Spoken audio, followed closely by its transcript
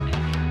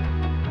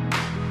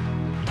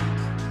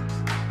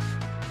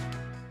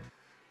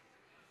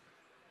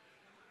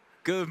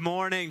Good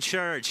morning,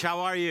 church.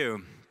 How are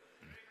you?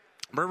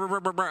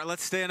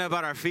 Let's stand up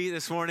on our feet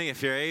this morning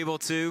if you're able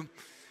to.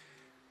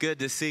 Good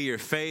to see your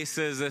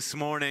faces this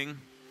morning.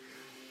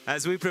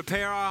 As we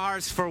prepare our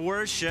hearts for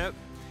worship,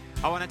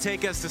 I want to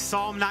take us to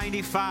Psalm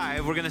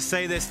 95. We're going to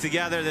say this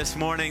together this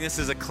morning. This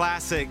is a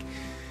classic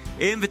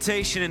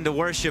invitation into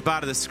worship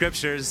out of the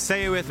scriptures.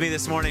 Say it with me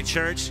this morning,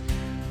 church.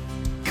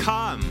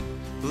 Come,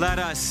 let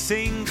us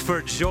sing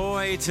for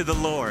joy to the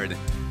Lord.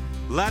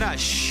 Let us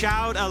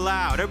shout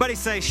aloud. Everybody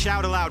say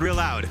shout aloud, real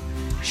loud.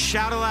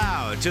 Shout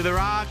aloud to the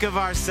rock of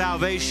our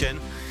salvation.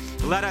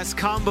 Let us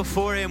come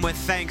before him with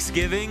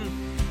thanksgiving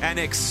and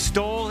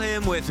extol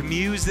him with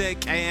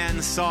music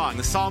and song.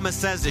 The psalmist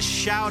says to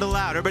shout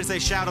aloud. Everybody say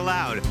shout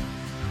aloud.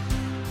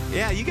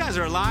 Yeah, you guys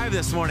are alive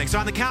this morning. So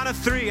on the count of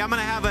 3, I'm going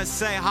to have us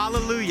say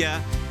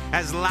hallelujah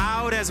as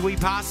loud as we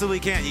possibly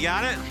can. You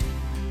got it?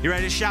 You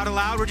ready to shout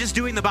aloud? We're just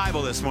doing the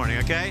Bible this morning,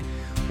 okay?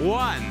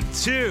 1,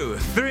 2,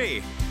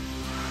 3.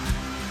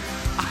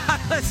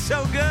 That's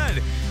so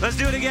good. Let's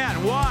do it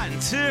again. 1,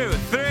 2,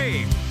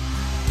 3.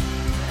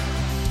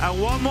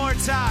 And one more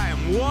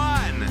time.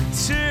 1,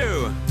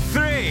 2,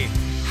 3.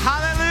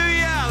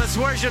 Hallelujah. Let's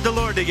worship the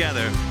Lord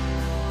together.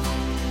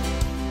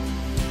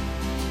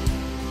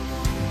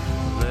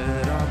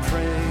 Let our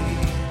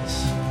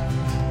praise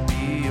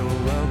be your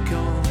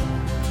welcome,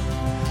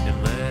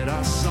 and let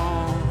our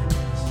songs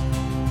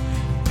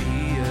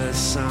be a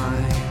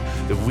sign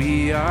that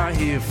we are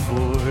here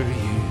for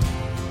you.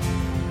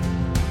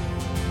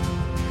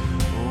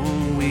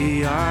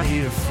 We are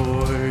here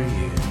for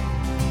you.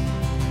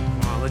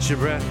 Come on, let your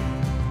breath,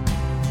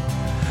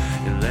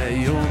 and let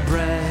your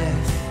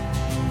breath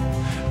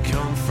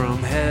come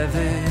from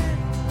heaven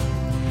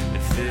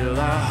and fill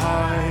our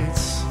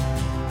hearts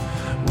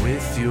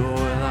with your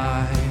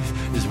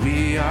life, as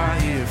we are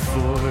here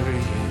for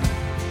you.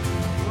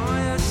 Oh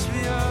yes,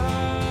 we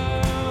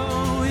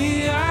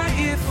are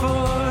here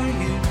for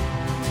you.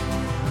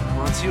 Come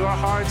on, to our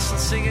hearts,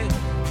 let's sing it.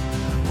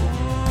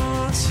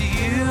 To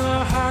you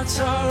our hearts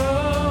are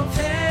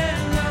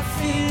open, our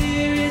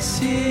fear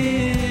is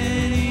in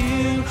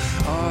you,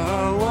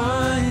 our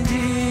one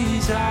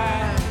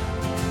desire.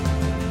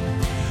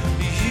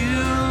 You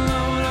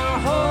alone are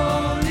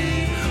holy,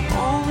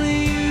 only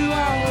you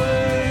are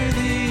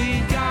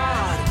worthy,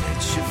 God.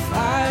 Let your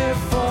fire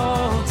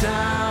fall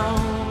down.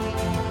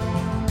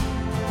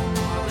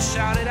 Let's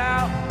shout it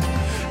out,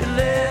 and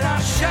let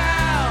our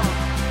shout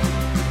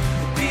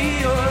be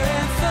your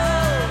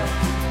anthem,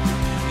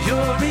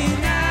 your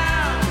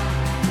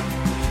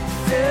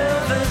fill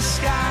the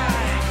sky,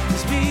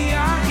 as we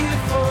are here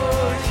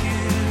for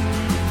you.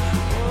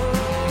 Oh,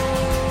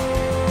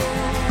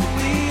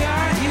 we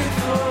are here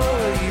for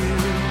you.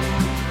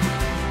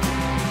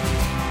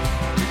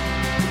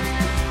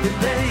 And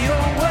let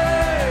your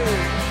word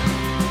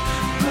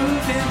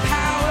move in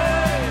power.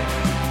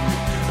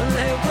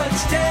 Let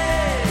what's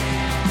dead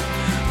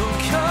will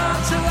come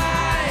to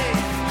life,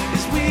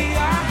 as we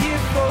are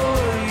here for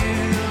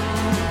you.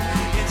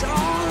 It's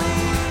only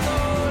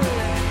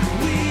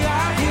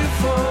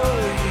for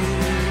you.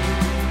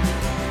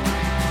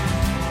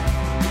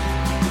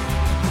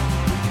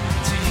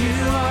 To you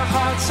our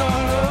hearts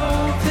are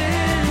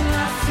open,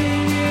 our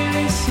fear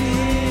is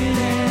in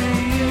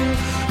you,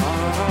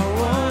 our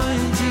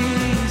one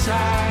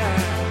desire.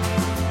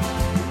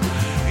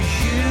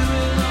 You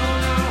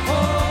alone are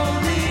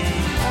holy,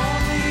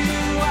 only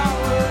you are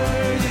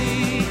worthy,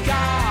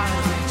 God.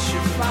 Let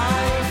your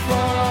fire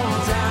fall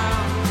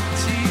down.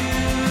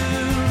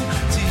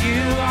 To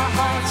you our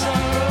hearts are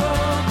open.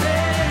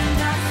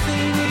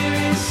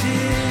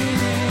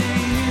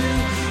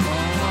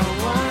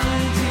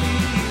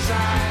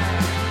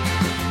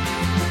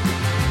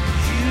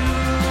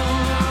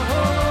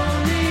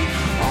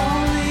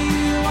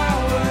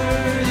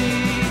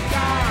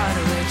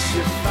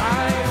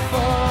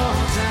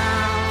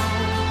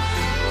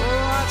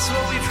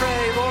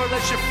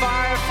 Let your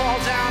fire fall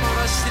down on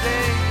us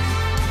today.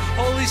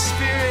 Holy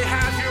Spirit,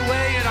 have your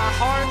way in our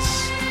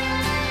hearts.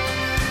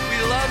 We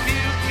love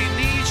you. We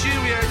need you.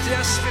 We are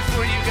desperate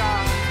for you,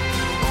 God.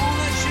 Oh,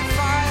 let your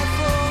fire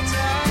fall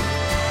down.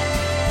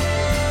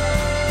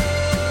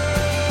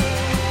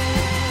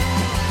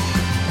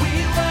 We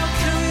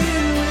welcome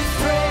you with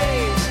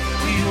praise.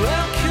 We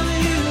welcome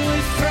you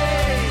with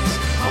praise.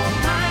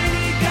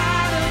 Almighty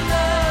God of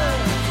love,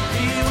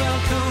 be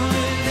welcome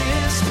in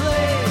this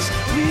place.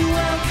 We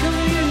welcome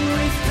you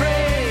with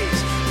praise.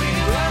 We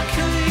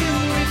welcome you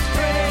with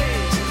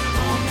praise.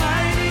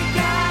 Almighty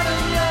God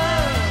of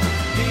love,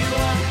 be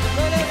welcome.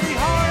 Let every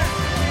heart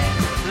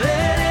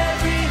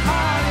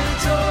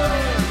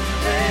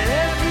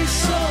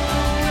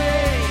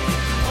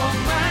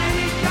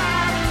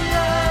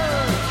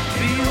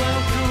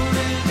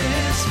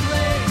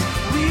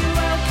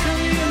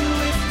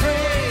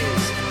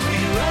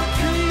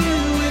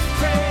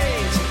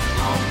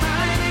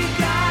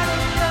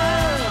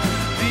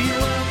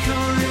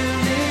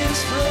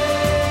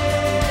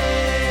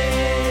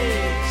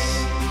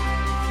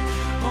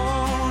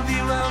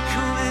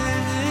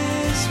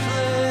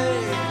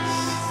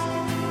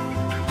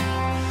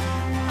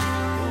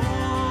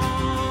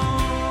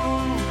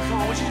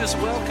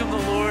welcome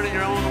the Lord in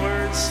your own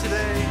words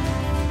today?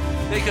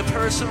 Make a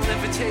personal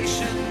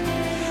invitation.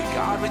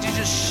 God, would you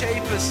just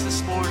shape us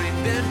this morning?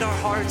 Bend our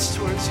hearts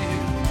towards you.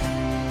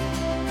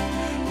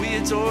 We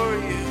adore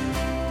you.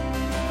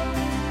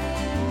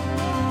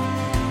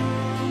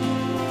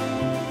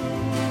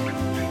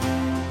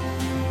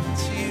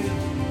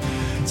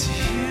 To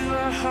you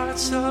our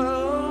hearts are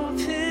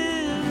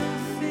open,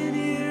 nothing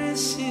here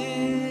is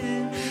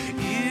hidden.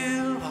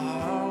 You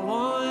are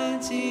one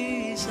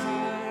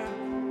desire.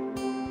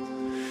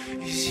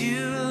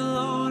 You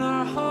alone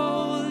are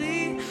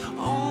holy,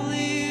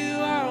 only you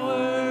are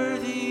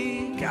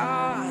worthy.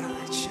 God,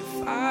 let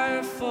your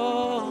fire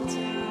fall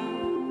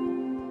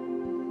down.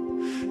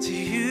 To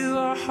you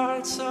our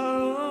hearts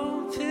are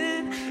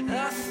open,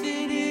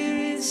 nothing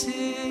here is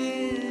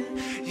hidden.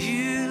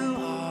 You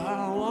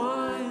are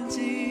one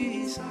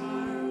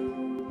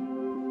desire.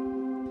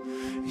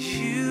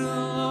 You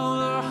alone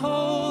are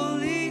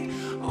holy,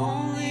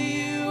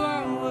 only you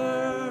are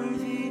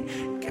worthy.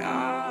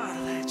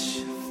 God, let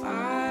your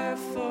fire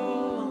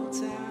fall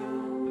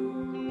down.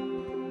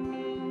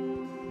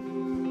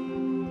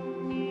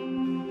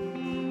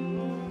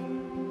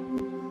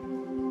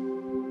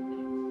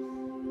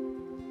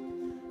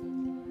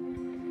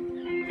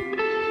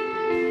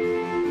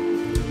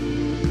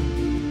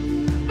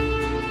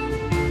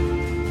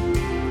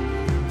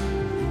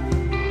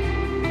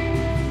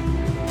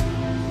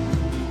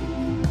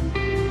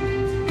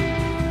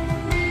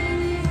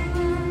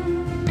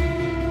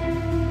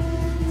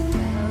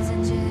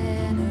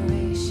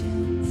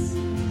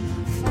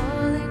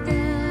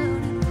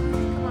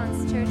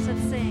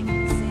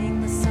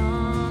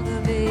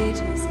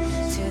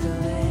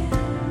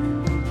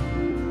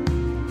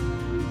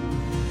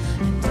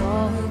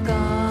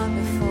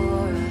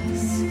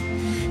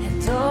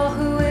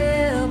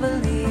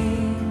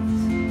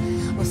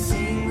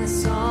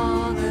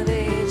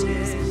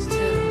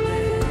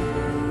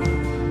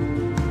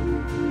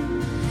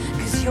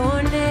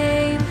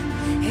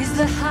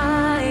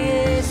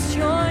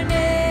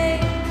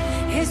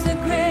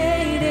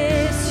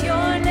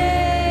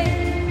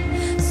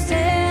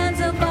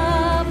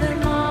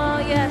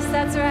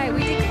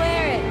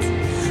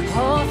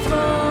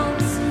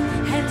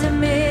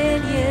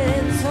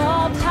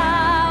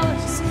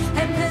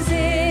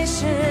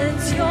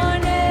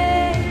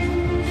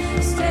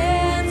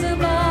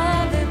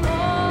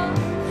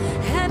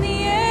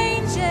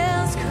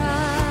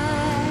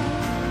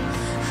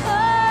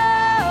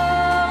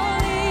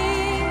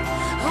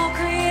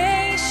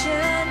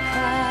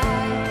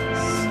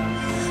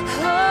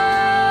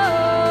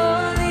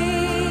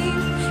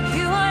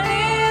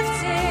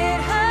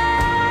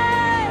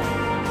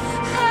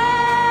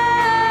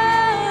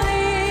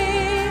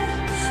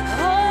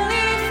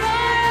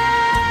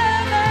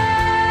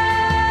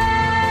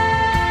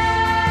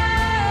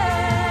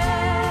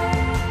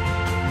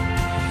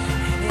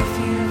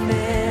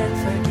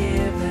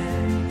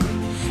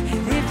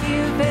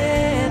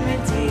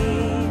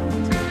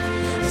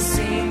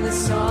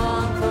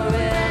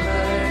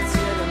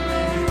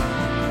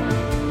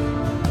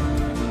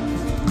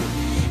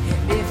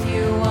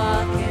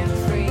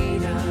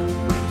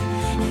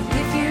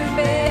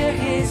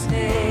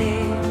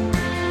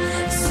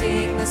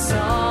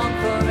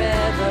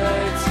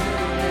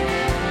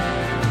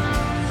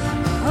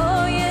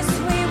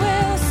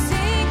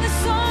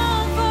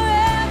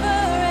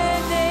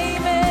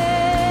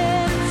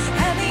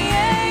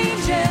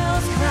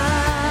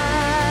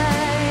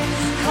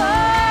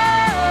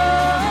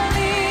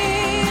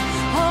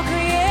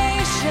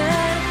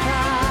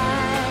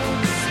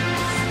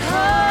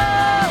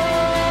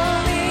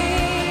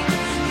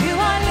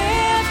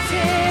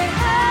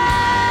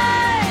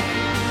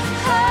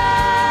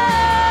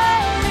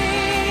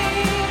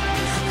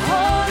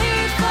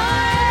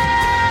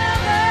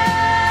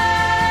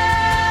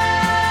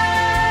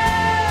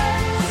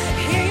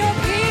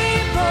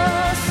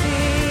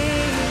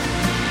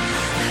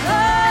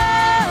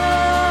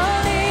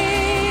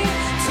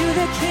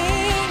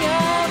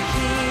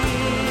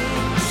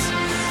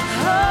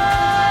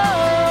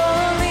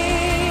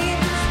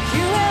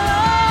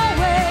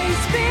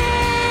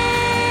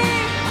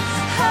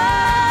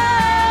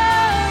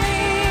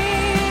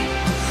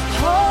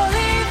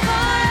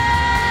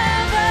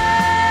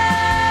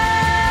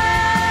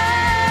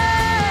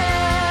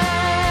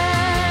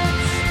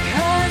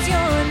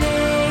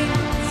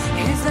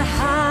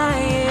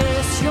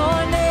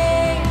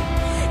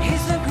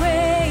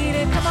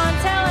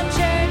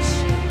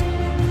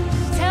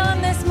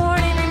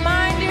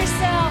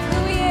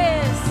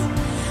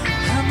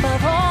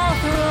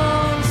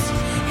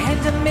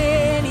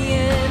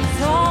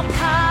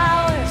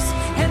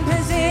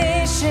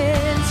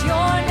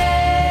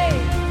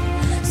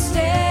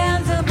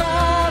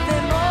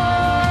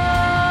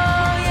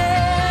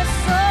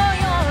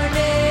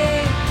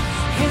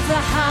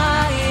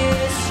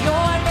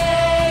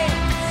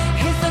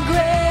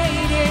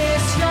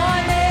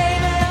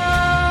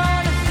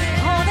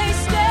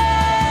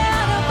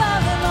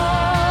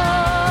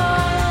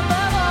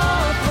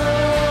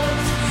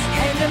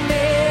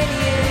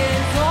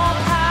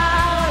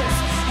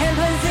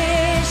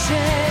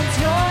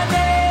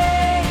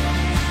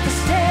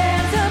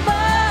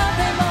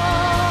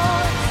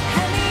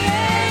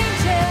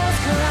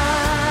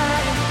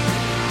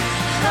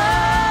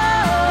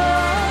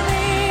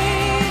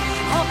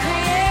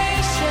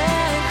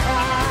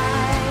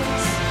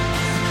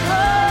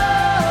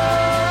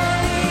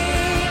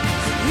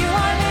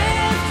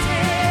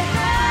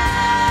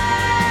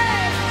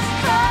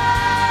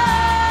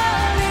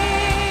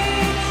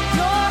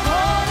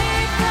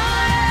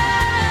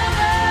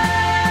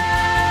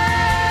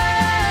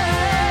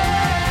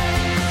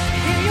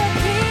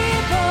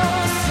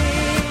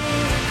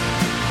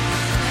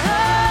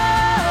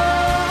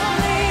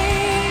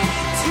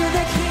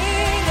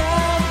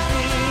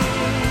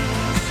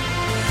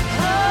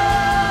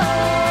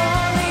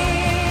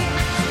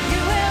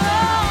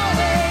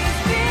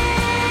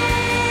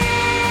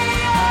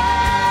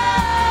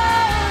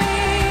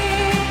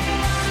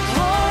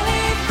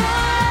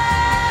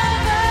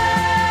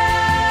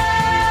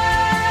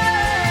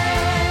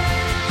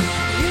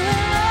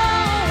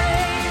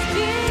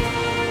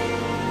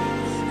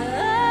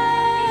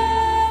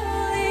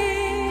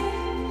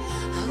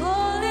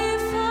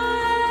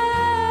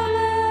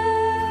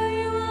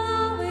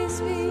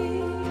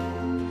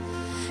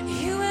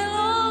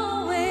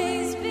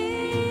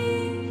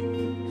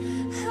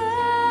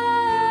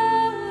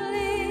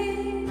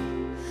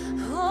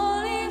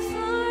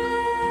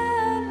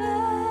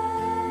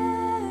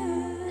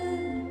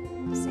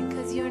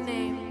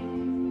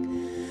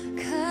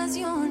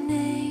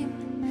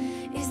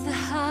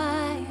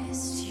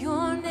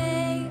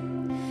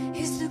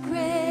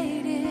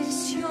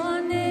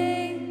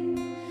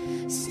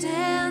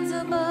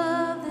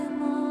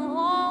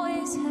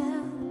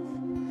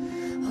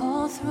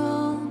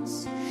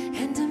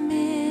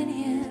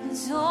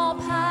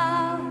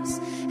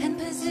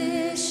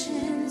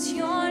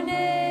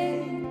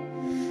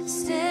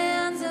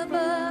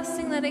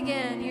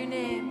 again, your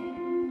name.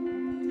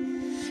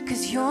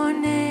 'Cause your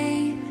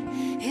name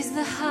is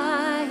the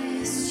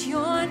highest,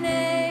 your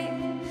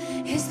name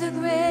is the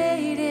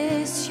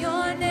greatest,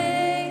 your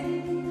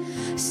name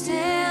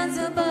stands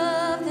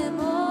above them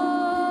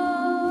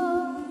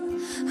all,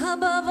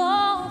 above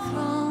all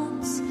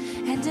thrones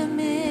and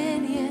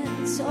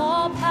dominions,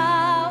 all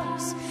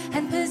powers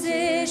and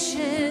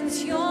positions.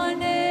 Your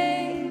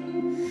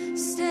name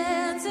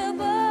stands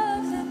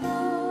above them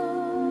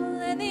all,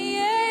 and the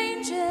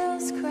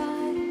angels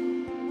cry,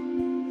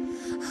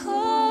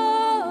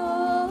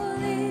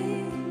 holy.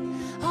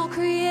 All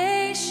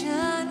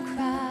creation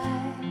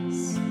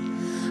cries,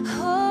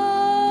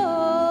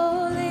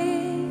 holy.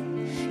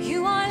 You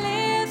are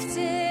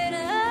lifted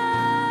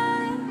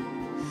up,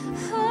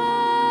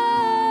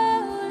 holy,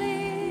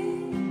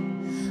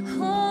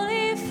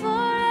 holy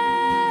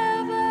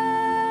forever.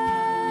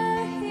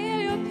 Hear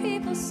your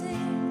people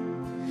sing,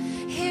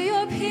 hear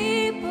your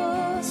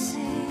people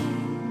sing,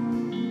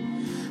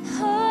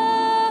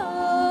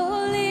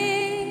 holy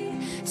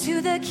to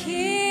the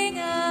King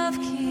of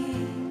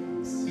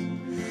Kings.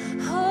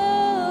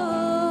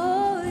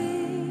 Holy,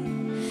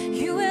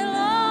 you will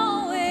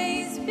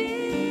always be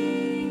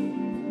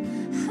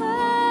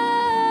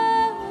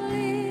holy,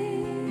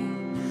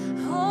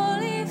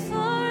 holy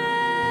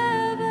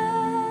forever.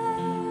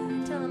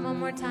 Tell him one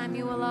more time,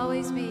 you will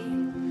always be.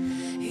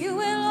 You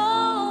will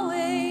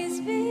always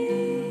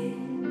be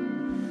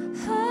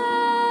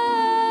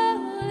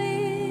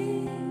holy,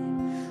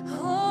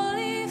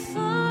 holy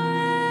forever.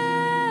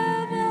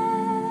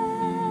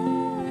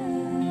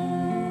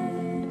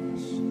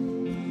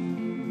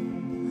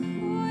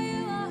 Oh,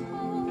 you are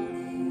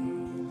holy,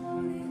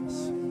 holy,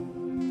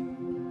 holy.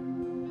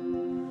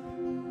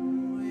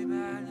 We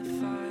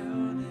magnify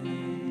your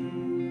name.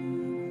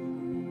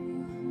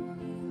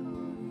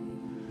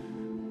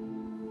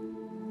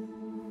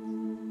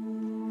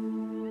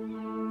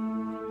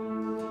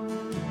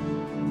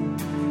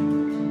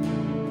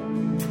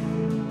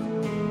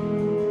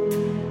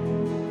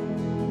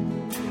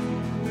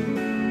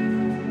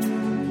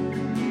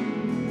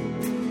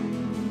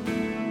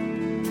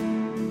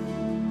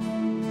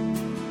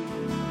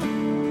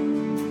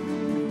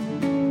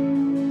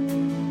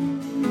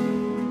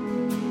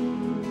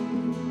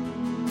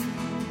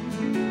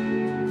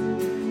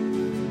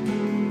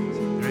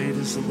 Great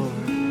is the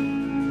Lord.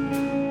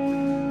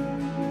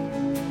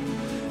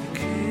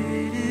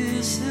 Great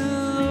is the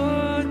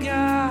Lord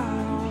God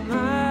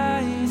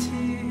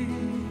Almighty,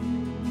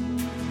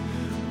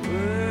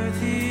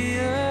 worthy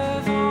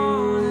of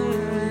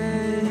honor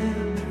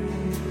and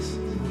praise.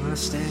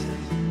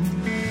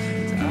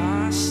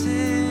 I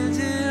stand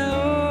in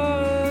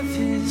awe of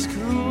His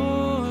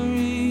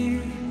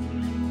glory,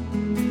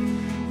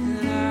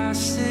 and I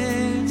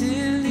stand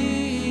in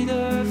need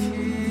of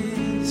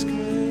His grace.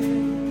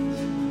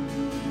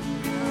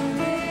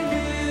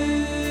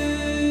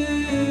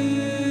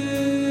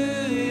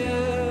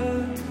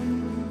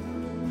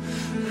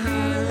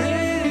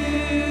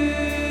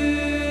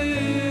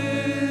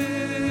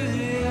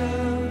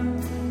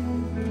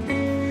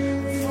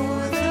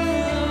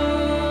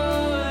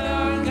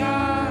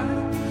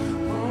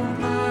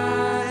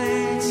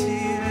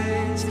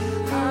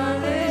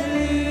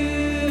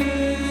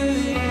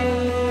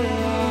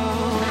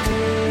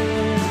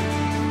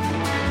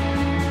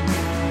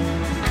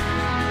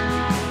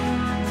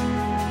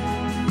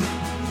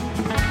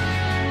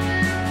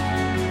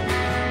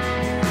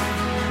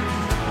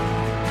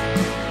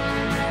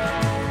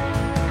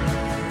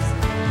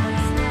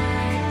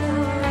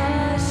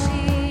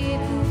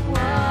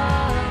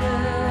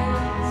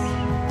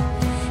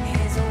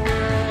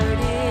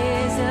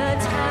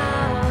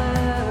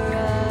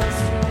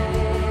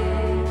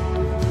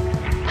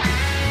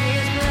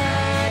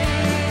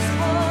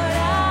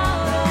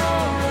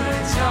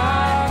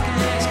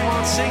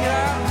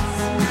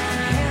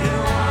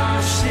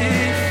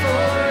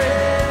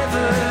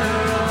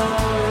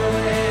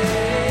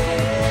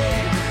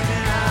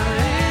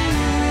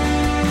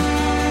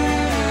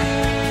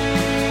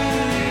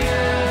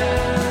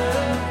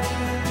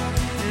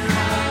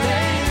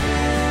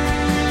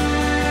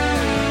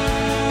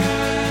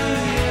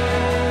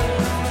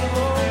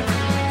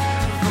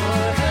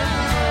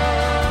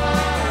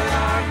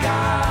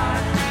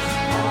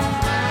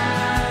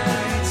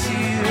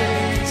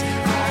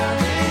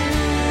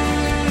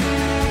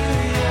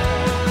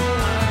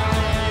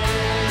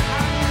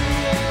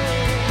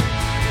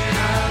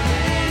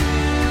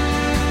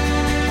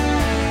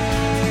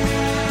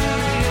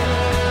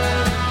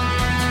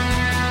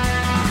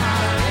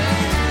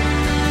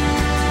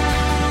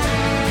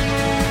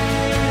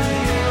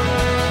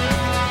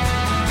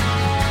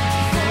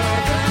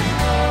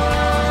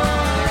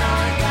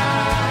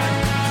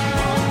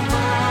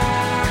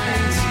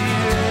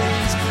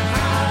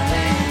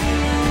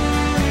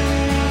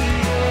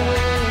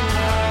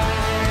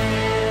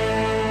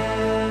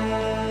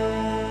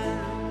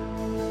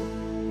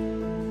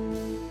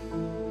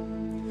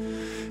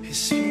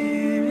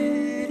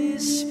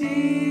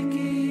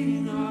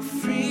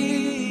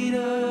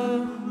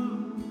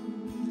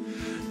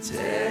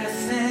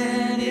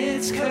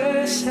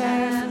 righteous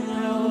have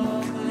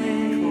no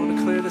claim. Come on,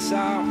 declare this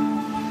out.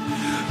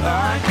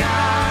 Our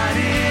God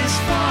is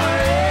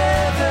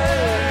forever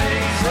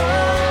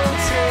exalted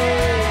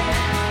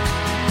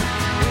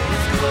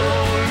with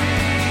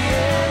glory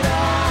and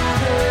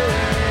honor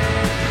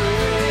and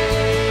praise.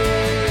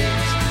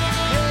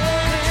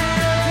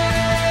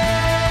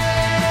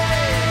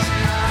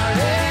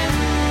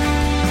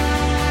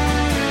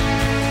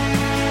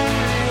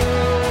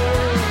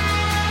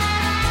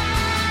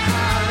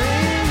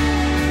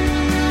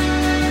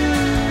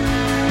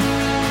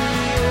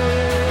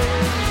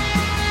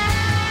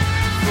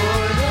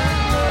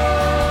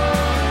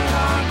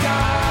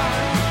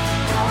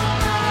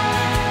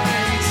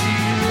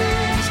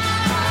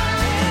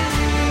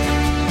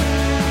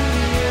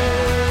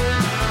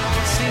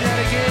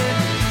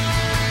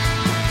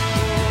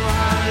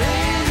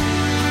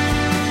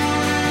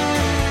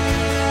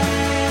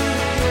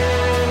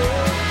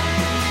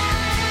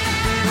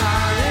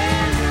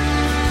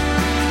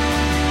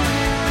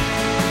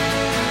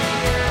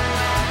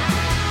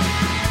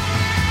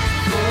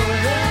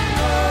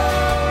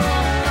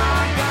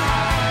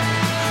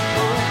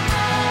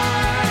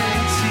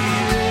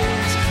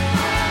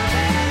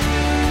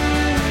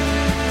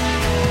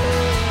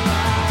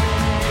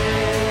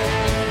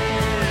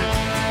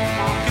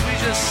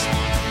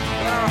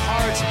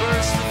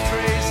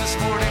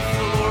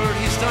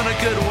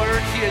 Good work.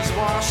 He has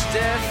washed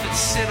death and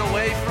sin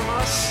away from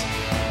us.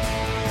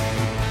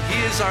 He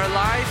is our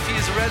life. He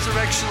is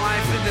resurrection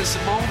life in this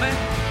moment.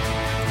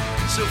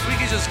 So if we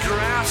could just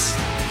grasp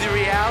the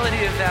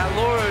reality of that,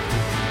 Lord,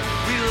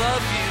 we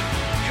love you.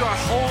 You are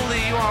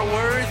holy. You are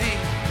worthy.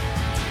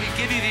 We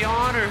give you the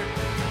honor.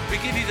 We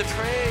give you the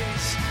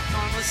praise.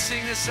 Come on, let's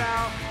sing this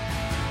out.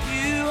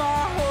 You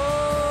are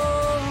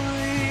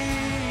holy.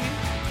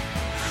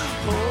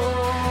 Holy.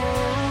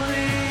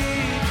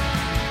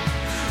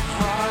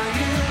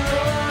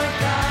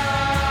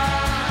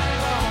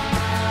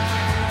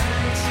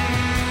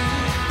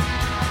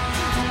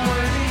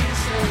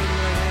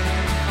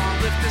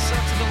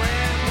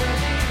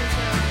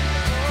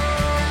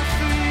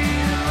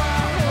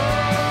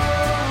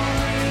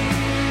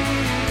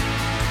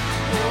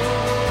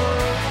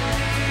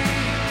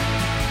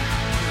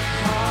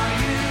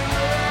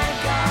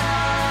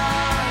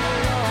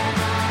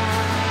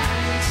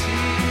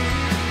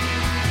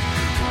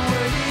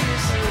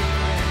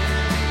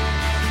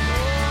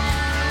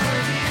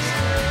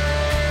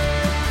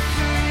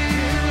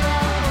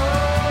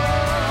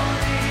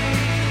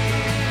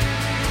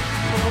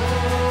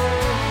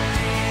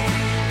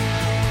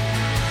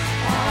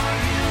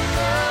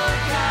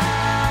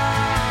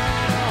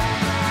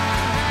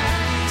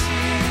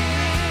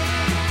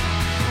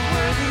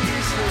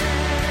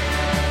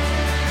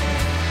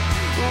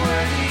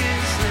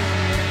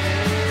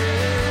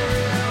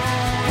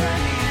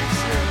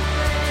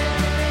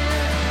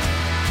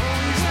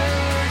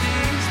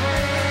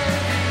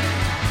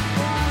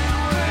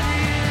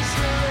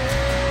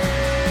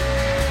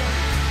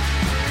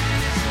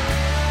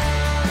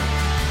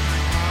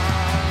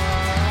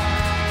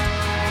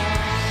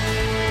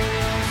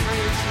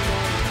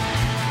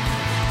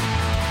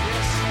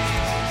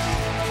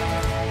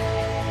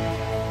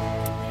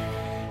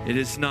 It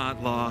is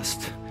not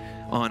lost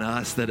on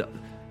us that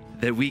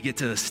we get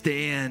to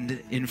stand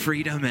in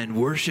freedom and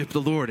worship the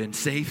Lord in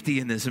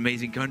safety in this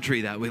amazing country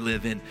that we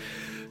live in.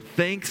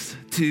 Thanks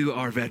to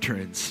our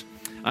veterans.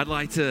 I'd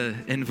like to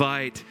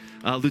invite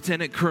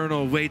Lieutenant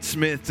Colonel Wade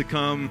Smith to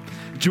come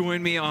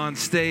join me on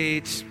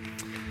stage.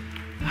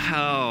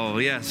 Oh,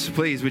 yes,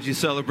 please, would you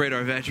celebrate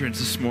our veterans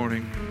this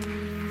morning?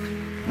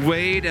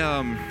 Wade,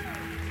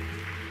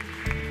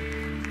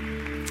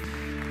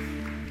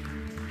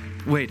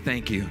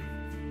 thank you.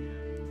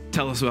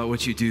 Tell us about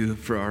what you do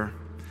for our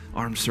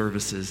armed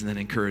services and then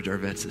encourage our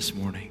vets this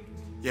morning.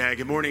 Yeah,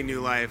 good morning,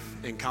 New Life.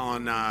 And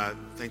Colin,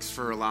 thanks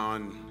for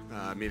allowing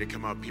me to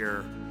come up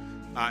here.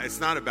 It's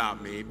not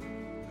about me.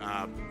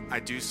 I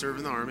do serve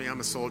in the Army. I'm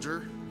a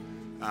soldier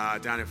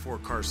down at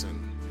Fort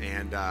Carson.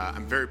 And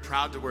I'm very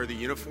proud to wear the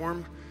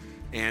uniform.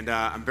 And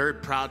I'm very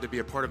proud to be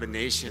a part of a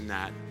nation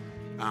that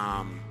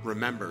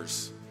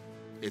remembers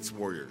its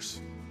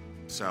warriors.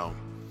 So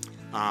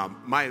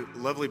my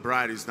lovely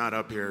bride, who's not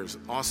up here, is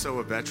also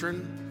a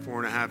veteran,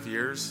 4.5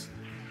 years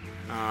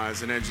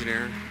as an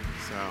engineer.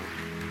 So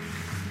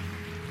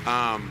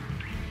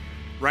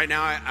right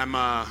now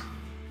I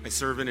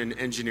serve in an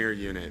engineer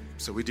unit.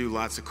 So we do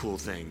lots of cool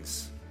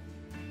things.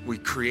 We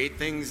create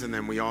things and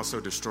then we also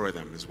destroy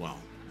them as well.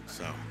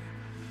 So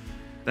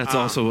that's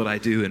also what I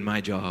do in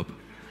my job.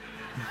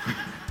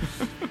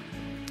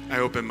 I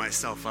opened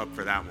myself up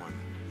for that one.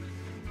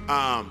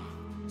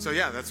 So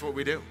yeah, that's what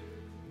we do.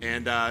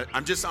 And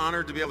I'm just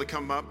honored to be able to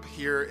come up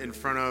here in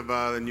front of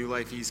the New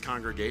Life East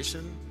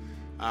congregation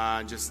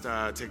and just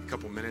take a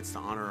couple minutes to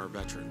honor our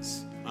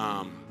veterans.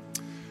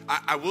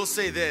 I will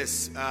say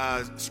this,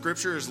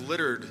 Scripture is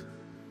littered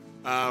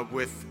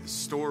with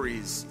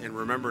stories and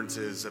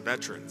remembrances of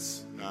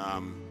veterans,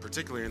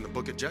 particularly in the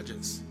book of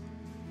Judges.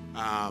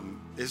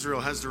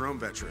 Israel has their own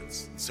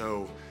veterans.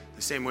 So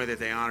the same way that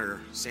they honor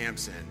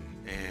Samson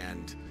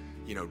and,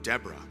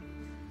 Deborah,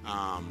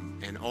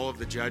 and all of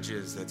the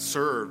judges that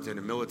served in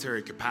a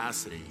military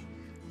capacity,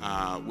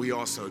 we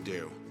also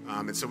do.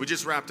 And so we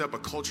just wrapped up a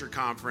culture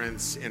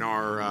conference in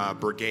our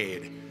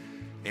brigade.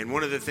 And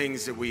one of the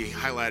things that we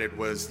highlighted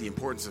was the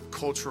importance of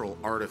cultural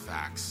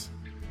artifacts.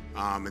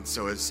 And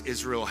so as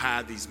Israel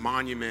had these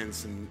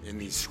monuments and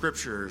these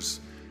scriptures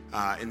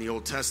in the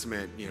Old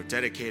Testament,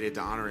 dedicated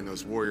to honoring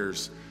those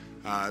warriors,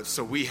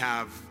 so we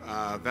have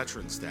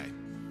Veterans Day.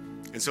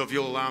 And so if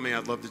you'll allow me,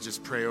 I'd love to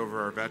just pray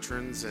over our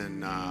veterans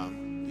and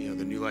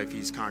the New Life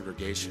East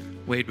congregation.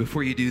 Wade,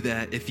 before you do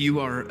that, if you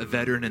are a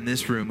veteran in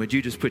this room, would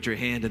you just put your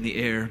hand in the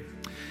air?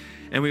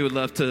 And we would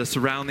love to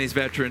surround these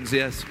veterans,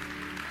 yes,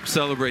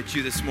 celebrate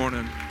you this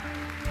morning.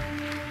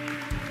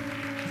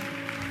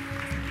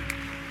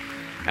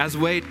 As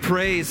Wade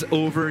prays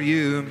over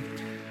you,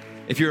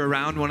 if you're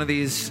around one of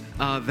these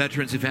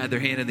veterans who've had their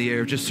hand in the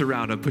air, just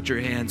surround them, put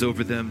your hands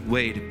over them,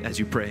 Wade, as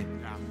you pray.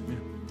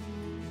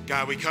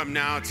 God, we come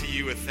now to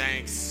you with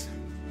thanks.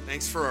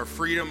 Thanks for our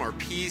freedom, our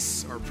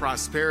peace, our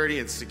prosperity,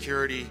 and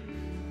security.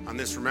 On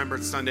this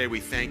Remembrance Sunday, we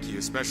thank you,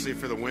 especially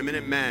for the women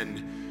and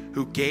men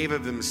who gave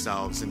of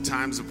themselves in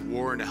times of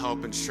war and to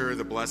help ensure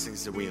the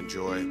blessings that we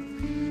enjoy.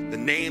 The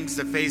names,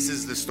 the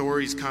faces, the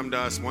stories come to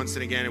us once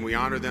and again, and we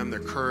honor them, their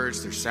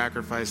courage, their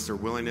sacrifice, their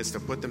willingness to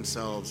put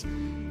themselves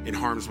in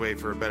harm's way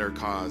for a better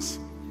cause.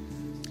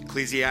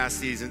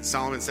 Ecclesiastes, and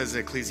Solomon says in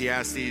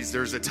Ecclesiastes,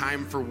 there's a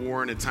time for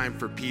war and a time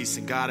for peace.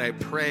 And God, I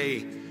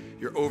pray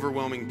your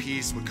overwhelming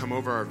peace would come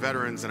over our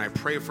veterans, and I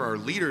pray for our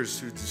leaders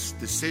whose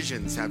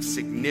decisions have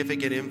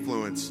significant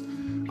influence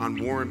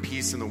on war and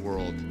peace in the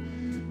world.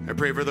 I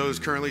pray for those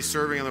currently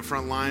serving on the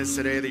front lines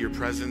today that your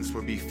presence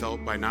would be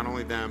felt by not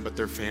only them, but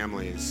their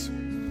families.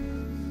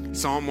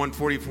 Psalm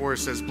 144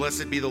 says,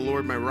 "Blessed be the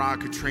Lord, my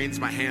rock, who trains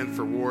my hand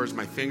for wars,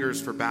 my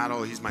fingers for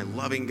battle. He's my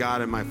loving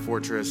God and my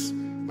fortress,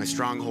 my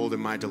stronghold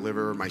and my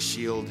deliverer, my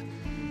shield,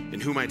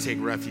 in whom I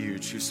take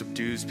refuge, who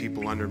subdues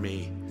people under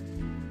me."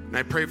 And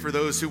I pray for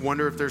those who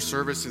wonder if their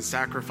service and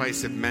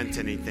sacrifice have meant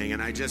anything.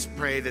 And I just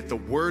pray that the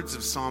words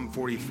of Psalm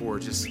 44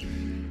 just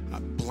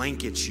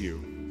blanket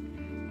you.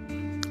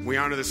 We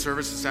honor the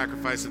service and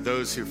sacrifice of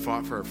those who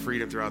fought for our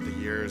freedom throughout the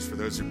years, for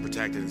those who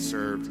protected and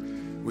served.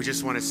 We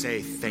just want to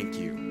say thank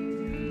you.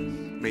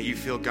 May you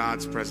feel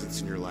God's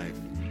presence in your life.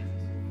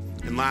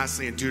 And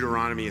lastly, in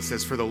Deuteronomy, it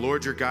says, "For the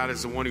Lord your God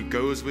is the one who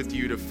goes with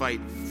you to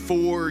fight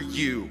for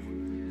you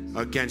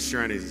against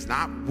your enemies."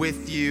 Not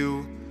with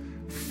you,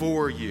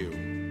 for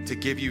you, to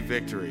give you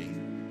victory.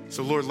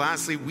 So Lord,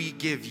 lastly, we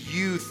give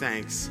you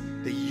thanks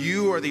that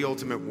you are the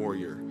ultimate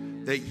warrior,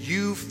 that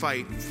you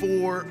fight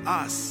for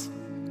us,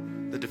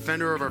 the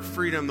defender of our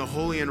freedom, the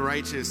holy and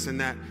righteous, and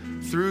that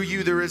through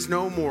you there is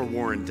no more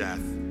war and death.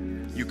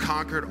 You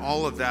conquered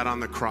all of that on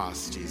the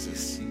cross,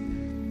 Jesus.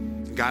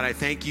 God, I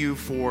thank you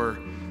for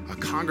a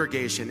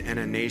congregation and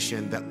a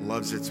nation that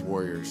loves its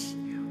warriors.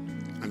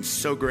 I'm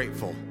so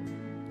grateful,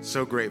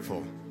 so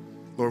grateful.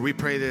 Lord, we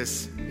pray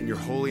this in your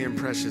holy and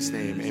precious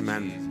name.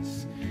 Amen.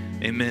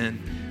 Amen.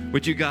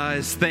 Would you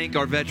guys thank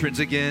our veterans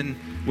again?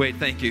 Wade,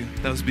 thank you.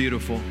 That was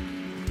beautiful.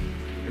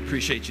 I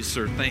appreciate you,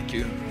 sir. Thank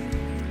you.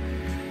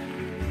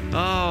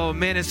 Oh,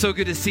 man, it's so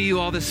good to see you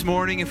all this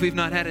morning. If we've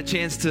not had a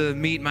chance to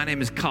meet, my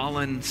name is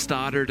Colin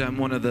Stoddard. I'm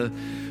one of the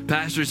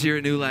pastors here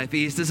at New Life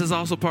East. This is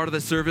also part of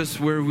the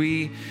service where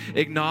we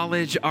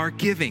acknowledge our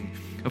giving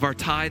of our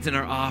tithes and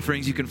our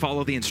offerings. You can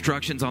follow the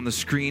instructions on the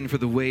screen for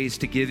the ways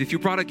to give. If you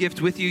brought a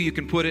gift with you, you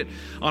can put it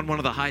on one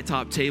of the high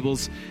top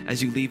tables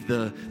as you leave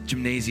the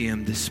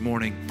gymnasium this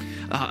morning.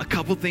 A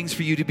couple things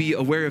for you to be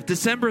aware of.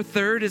 December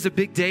 3rd is a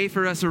big day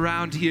for us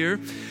around here.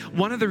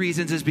 One of the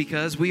reasons is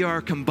because we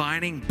are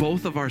combining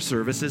both of our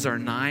services, our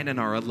 9 and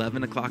our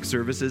 11 o'clock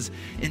services,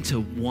 into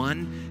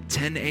one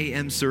 10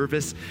 a.m.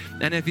 service.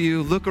 And if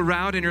you look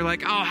around and you're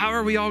like, oh, how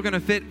are we all going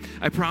to fit?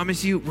 I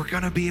promise you, we're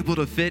going to be able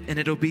to fit and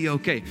it'll be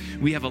okay.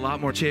 We have a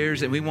lot more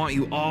chairs and we want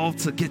you all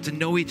to get to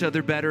know each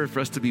other better, for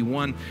us to be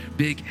one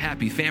big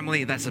happy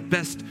family. That's the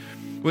best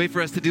way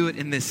for us to do it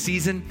in this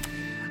season.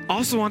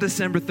 Also on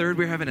December 3rd,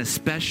 we're having a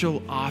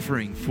special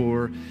offering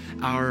for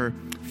our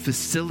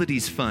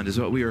facilities fund, is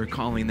what we are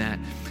calling that.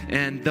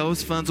 And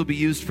those funds will be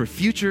used for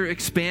future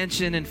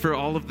expansion and for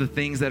all of the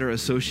things that are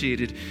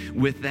associated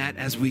with that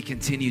as we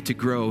continue to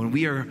grow. And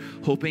we are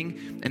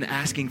hoping and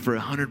asking for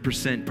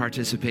 100%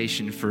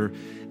 participation for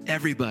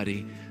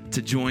everybody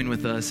to join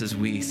with us as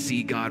we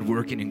see God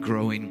working and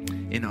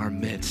growing in our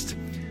midst.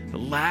 The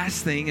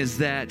last thing is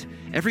that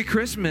every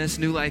Christmas,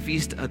 New Life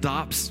East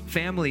adopts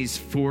families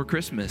for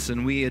Christmas.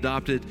 And we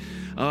adopted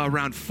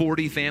around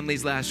 40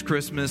 families last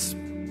Christmas.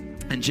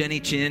 And Jenny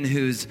Chin,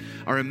 who's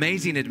our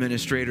amazing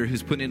administrator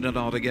who's putting it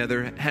all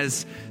together,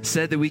 has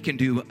said that we can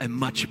do a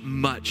much,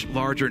 much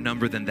larger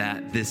number than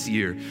that this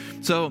year.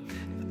 So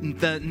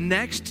the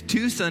next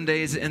 2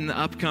 Sundays in the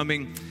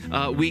upcoming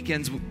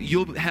weekends,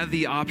 you'll have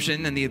the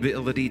option and the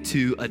ability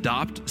to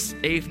adopt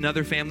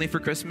another family for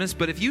Christmas.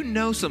 But if you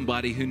know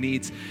somebody who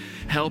needs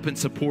help and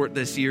support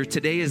this year,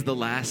 today is the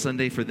last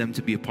Sunday for them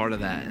to be a part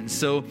of that. And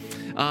so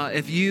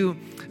if you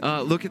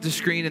look at the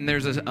screen and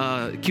there's a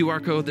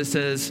QR code that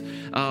says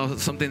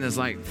something that's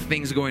like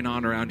things going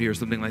on around here or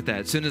something like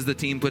that. As soon as the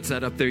team puts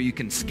that up there, you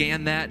can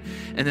scan that,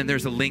 and then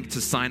there's a link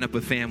to sign up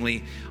with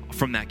family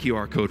from that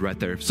QR code right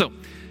there. So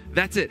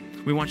that's it.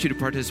 We want you to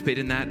participate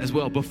in that as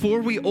well. Before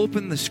we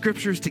open the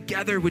scriptures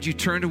together, would you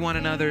turn to one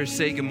another,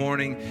 say good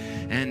morning,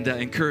 and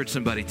encourage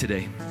somebody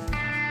today?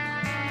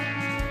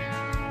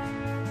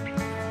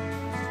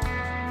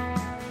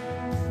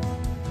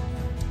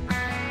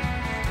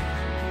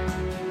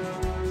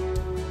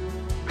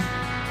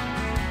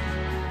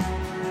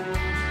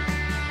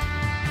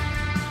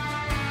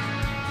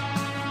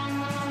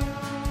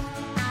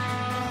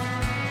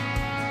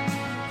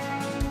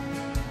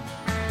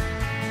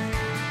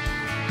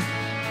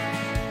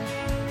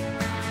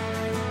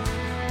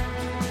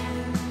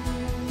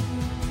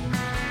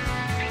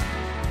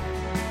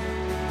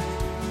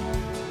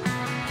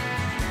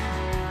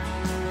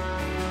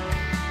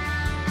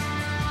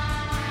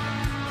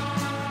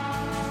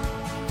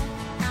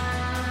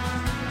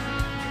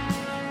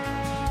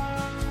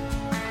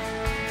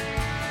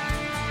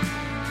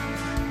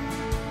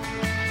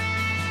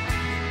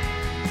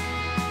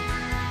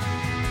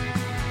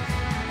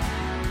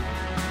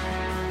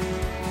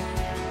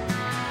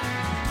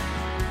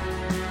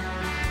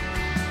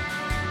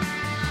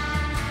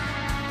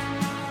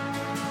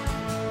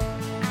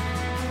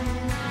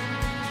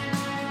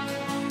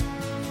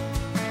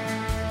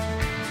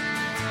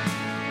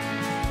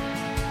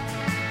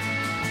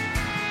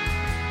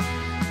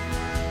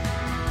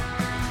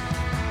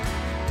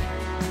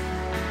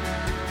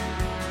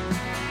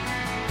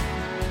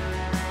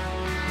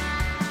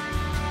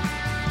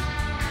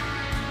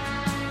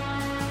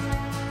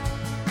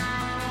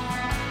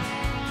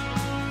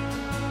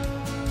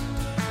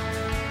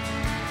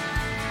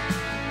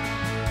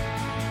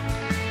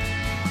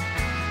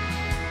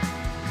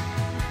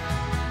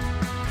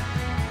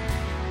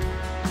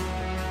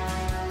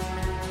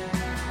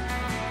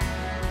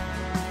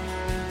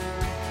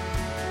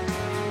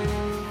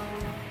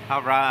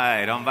 All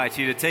right, I'll invite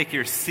you to take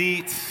your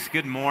seats.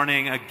 Good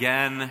morning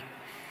again,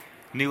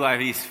 New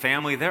Life East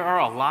family. There are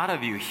a lot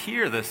of you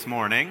here this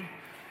morning,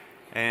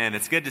 and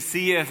it's good to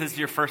see you. If this is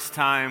your first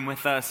time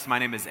with us, my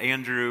name is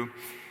Andrew,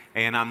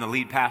 and I'm the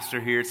lead pastor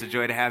here. It's a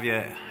joy to have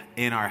you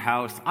in our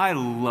house. I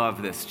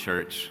love this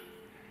church.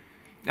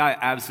 I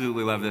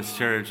absolutely love this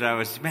church.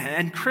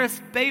 And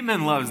Chris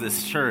Bateman loves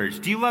this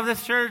church. Do you love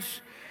this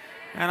church?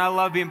 And I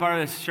love being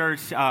part of this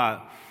church.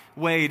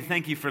 Wade,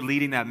 thank you for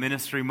leading that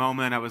ministry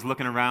moment. I was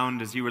looking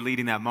around as you were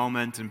leading that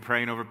moment and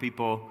praying over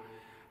people.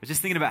 I was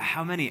just thinking about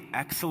how many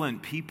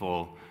excellent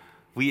people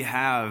we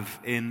have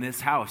in this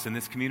house, in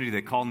this community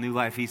that call New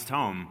Life East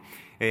home.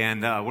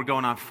 And we're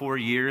going on 4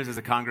 years as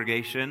a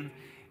congregation.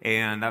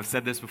 And I've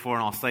said this before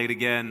and I'll say it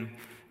again.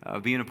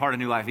 Being a part of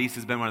New Life East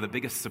has been one of the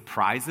biggest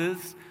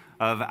surprises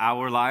of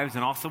our lives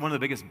and also one of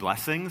the biggest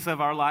blessings of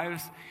our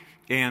lives.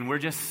 And we're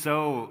just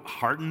so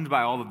heartened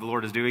by all that the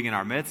Lord is doing in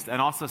our midst and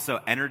also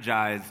so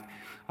energized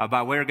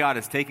by where God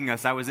is taking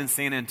us. I was in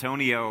San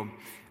Antonio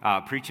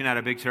preaching at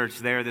a big church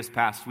there this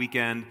past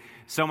weekend.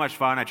 So much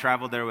fun. I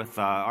traveled there with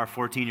our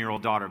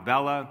 14-year-old daughter,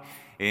 Bella.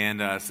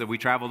 And so we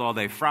traveled all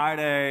day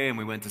Friday, and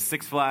we went to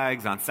Six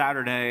Flags on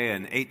Saturday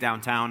and ate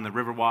downtown, the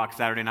Riverwalk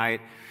Saturday night,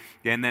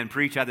 and then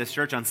preached at this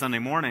church on Sunday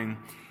morning.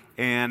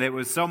 And it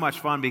was so much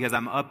fun because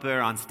I'm up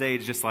there on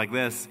stage just like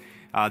this,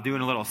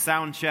 doing a little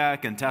sound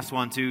check and test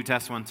 1 2,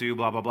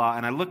 blah blah blah.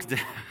 And I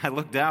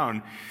looked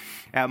down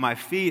at my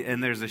feet,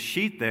 and there's a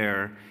sheet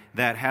there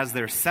that has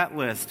their set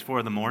list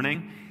for the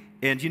morning.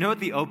 And do you know what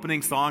the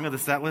opening song of the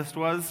set list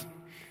was?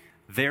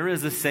 "There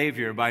Is a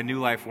Savior" by New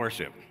Life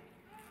Worship,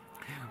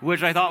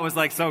 which I thought was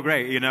like so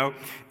great, you know.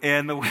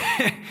 And and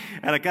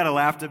I kind of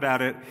laughed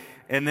about it.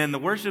 And then the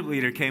worship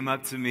leader came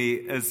up to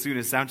me as soon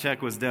as sound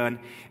check was done,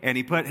 and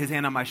he put his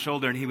hand on my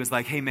shoulder, and he was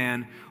like, "Hey,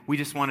 man, we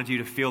just wanted you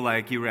to feel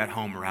like you were at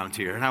home around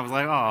here." And I was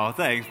like, "Oh,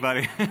 thanks,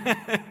 buddy."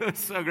 It was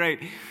so great.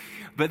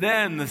 But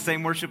then the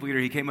same worship leader,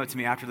 he came up to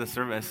me after the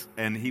service,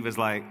 and he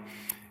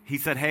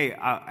said, "Hey,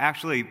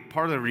 actually,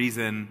 part of the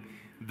reason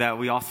that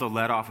we also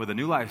led off with a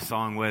New Life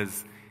song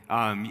was,"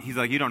 he's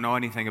like, "You don't know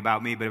anything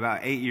about me, but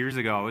about 8 years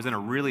ago, I was in a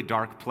really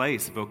dark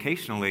place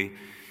vocationally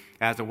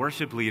as a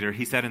worship leader,"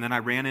 he said, "and then I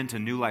ran into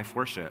New Life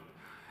Worship.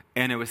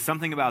 And it was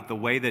something about the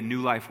way that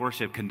New Life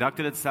Worship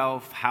conducted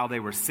itself, how they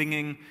were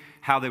singing,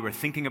 how they were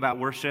thinking about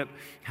worship,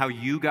 how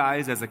you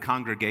guys as a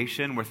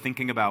congregation were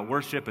thinking about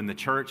worship in the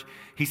church."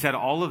 He said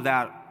all of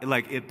that,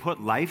 like, it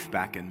put life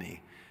back in me.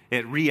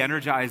 It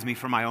re-energized me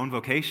for my own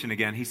vocation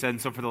again. He said,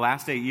 and so for the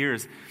last 8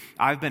 years,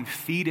 I've been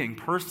feeding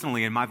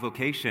personally in my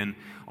vocation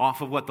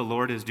off of what the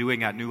Lord is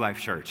doing at New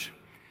Life Church.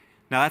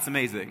 Now that's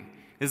amazing.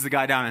 This is a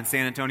guy down in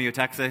San Antonio,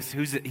 Texas,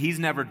 he's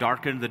never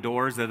darkened the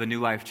doors of the New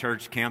Life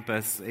Church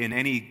campus in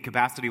any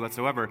capacity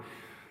whatsoever.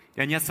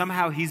 And yet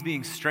somehow he's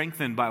being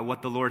strengthened by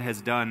what the Lord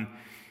has done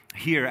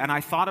here. And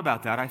I thought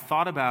about that. I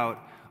thought about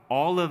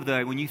all of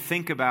when you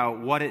think about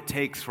what it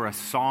takes for a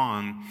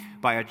song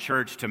by a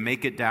church to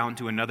make it down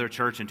to another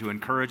church and to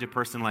encourage a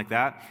person like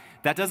that,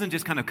 that doesn't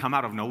just kind of come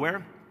out of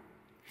nowhere.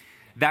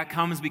 That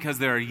comes because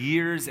there are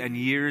years and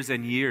years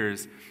and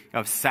years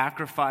of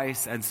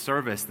sacrifice and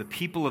service, the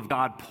people of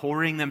God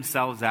pouring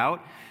themselves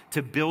out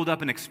to build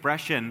up an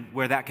expression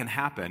where that can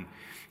happen.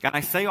 And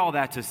I say all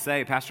that to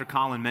say, Pastor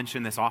Colin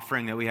mentioned this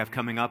offering that we have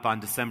coming up on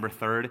December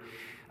 3rd.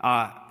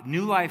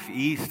 New Life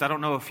East, I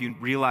don't know if you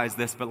realize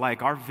this, but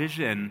like our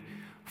vision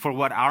for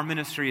what our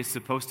ministry is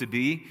supposed to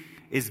be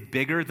is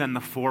bigger than the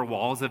four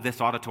walls of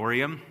this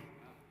auditorium.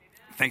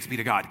 Thanks be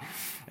to God.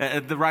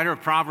 The writer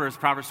of Proverbs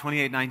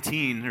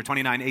 28:19 or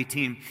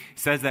 29:18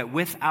 says that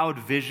without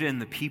vision,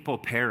 the people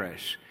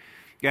perish.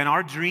 And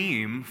our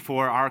dream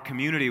for our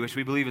community, which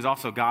we believe is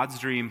also God's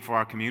dream for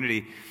our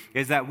community,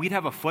 is that we'd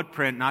have a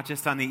footprint not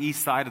just on the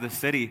east side of the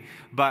city,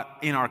 but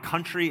in our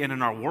country and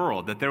in our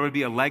world, that there would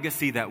be a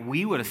legacy that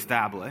we would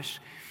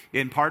establish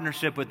in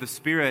partnership with the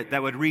Spirit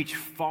that would reach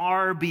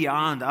far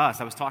beyond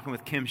us. I was talking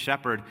with Kim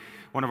Shepard,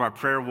 one of our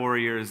prayer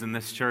warriors in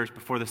this church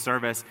before the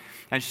service,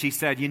 and she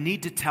said, you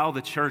need to tell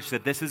the church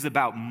that this is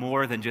about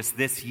more than just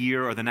this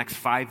year or the next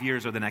 5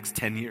 years or the next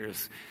 10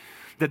 years.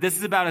 That this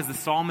is about, as the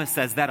psalmist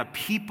says, that a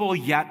people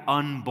yet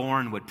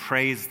unborn would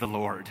praise the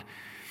Lord.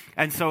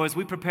 And so as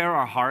we prepare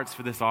our hearts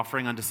for this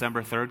offering on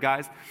December 3rd,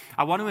 guys,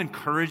 I want to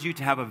encourage you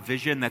to have a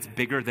vision that's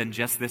bigger than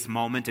just this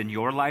moment in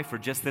your life or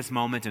just this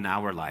moment in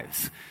our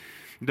lives.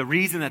 The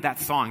reason that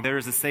song, There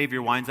Is a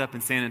Savior, winds up in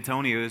San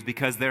Antonio is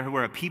because there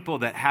were a people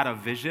that had a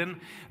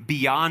vision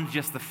beyond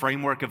just the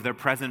framework of their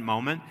present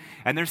moment.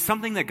 And there's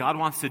something that God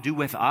wants to do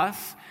with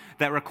us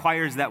that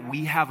requires that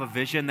we have a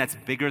vision that's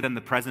bigger than the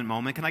present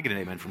moment. Can I get an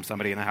amen from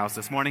somebody in the house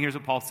this morning? Here's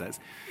what Paul says.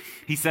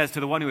 He says, to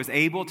the one who is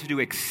able to do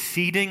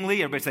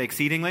exceedingly, everybody say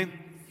exceedingly,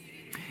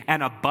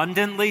 and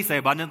abundantly, say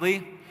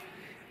abundantly,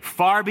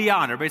 far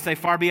beyond, everybody say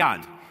far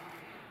beyond.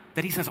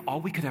 That he says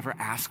all we could ever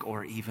ask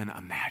or even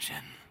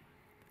imagine.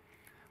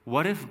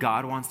 What if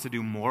God wants to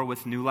do more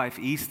with New Life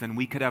East than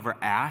we could ever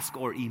ask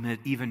or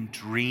even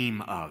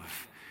dream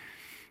of?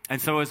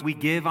 And so as we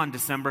give on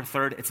December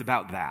 3rd, it's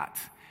about that.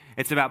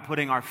 It's about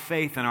putting our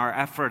faith and our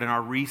effort and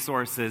our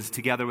resources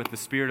together with the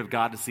Spirit of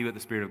God to see what the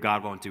Spirit of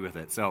God won't do with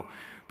it. So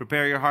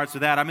prepare your hearts for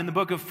that. I'm in the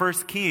book of 1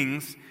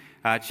 Kings,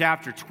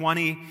 chapter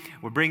 20.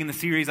 We're bringing the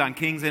series on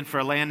Kings in for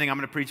a landing. I'm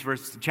going to preach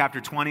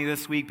chapter 20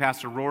 this week.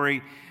 Pastor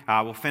Rory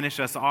will finish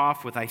us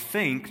off with, I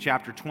think,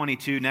 chapter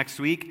 22 next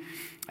week.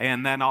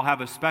 And then I'll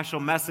have a special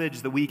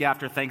message the week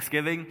after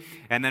Thanksgiving.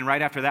 And then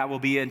right after that, we'll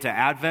be into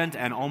Advent.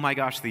 And oh my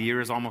gosh, the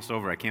year is almost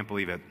over. I can't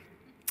believe it.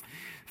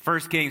 1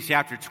 Kings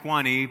chapter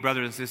 20,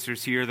 brothers and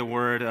sisters, hear the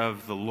word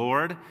of the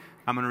Lord.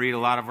 I'm going to read a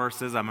lot of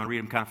verses. I'm going to read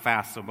them kind of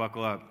fast, so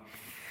buckle up.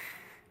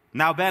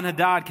 Now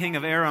Ben-Hadad, king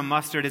of Aram,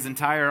 mustered his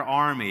entire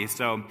army.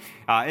 So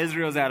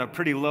Israel's at a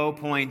pretty low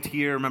point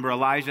here. Remember,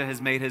 Elijah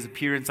has made his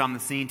appearance on the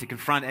scene to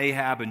confront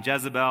Ahab and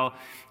Jezebel.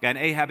 And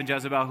Ahab and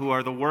Jezebel, who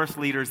are the worst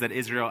leaders that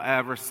Israel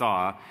ever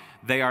saw,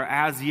 they are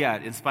as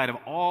yet, in spite of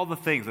all the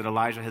things that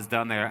Elijah has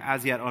done, they are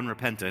as yet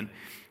unrepentant.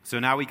 So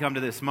now we come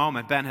to this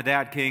moment.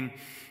 Ben-Hadad, king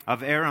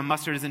of Aram,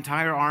 mustered his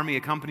entire army,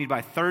 accompanied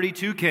by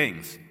 32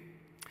 kings.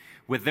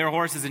 With their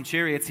horses and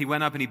chariots, he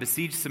went up and he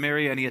besieged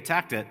Samaria and he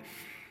attacked it.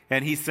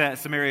 And he said,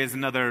 Samaria is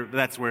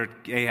that's where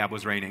Ahab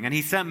was reigning. And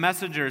he sent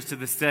messengers to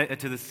the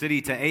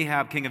city, to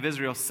Ahab, king of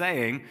Israel,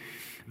 saying,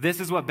 this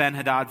is what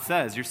Ben-Hadad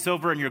says, your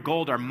silver and your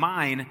gold are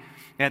mine,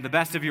 and the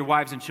best of your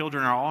wives and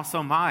children are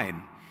also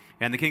mine.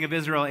 And the king of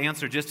Israel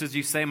answered, just as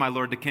you say, my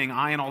lord the king,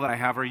 I and all that I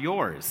have are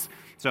yours.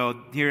 So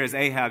here is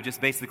Ahab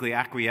just basically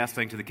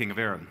acquiescing to the king of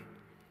Aram.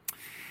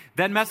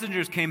 Then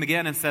messengers came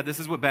again and said, this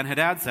is what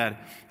Ben-Hadad said.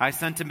 I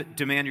sent to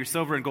demand your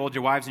silver and gold,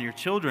 your wives and your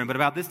children. But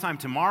about this time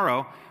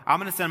tomorrow, I'm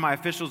going to send my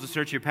officials to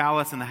search your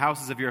palace and the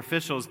houses of your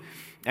officials.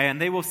 And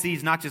they will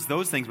seize not just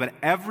those things, but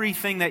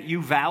everything that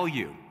you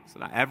value. So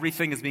now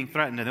everything is being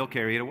threatened and they'll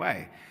carry it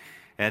away.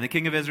 And the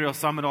king of Israel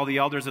summoned all the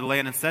elders of the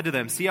land and said to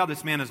them, see how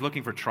this man is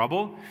looking for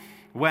trouble?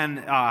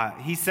 When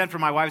he sent for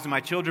my wives and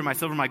my children, my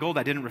silver and my gold,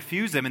 I didn't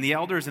refuse him. And the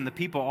elders and the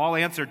people all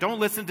answered, don't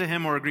listen to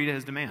him or agree to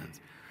his demands.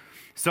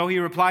 So he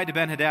replied to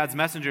Ben-Hadad's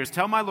messengers,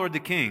 tell my lord the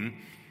king,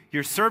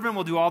 your servant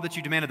will do all that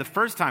you demanded the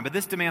first time, but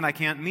this demand I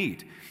can't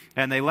meet.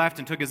 And they left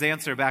and took his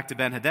answer back to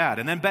Ben-Hadad.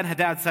 And then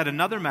Ben-Hadad sent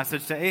another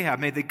message to Ahab,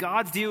 may the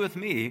gods deal with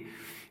me,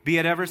 be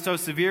it ever so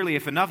severely,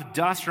 if enough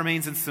dust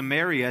remains in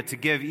Samaria to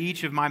give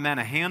each of my men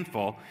a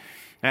handful.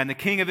 And the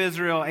king of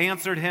Israel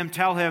answered him,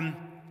 tell him,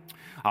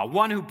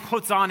 one who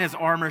puts on his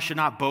armor should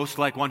not boast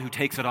like one who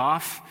takes it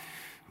off.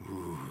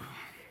 Ooh,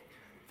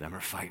 them are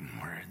fighting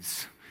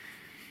words.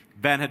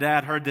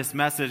 Ben-Hadad heard this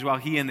message while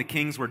he and the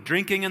kings were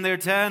drinking in their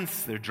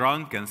tents. They're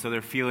drunk, and so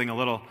they're feeling a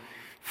little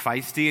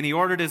feisty. And he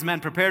ordered his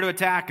men, prepare to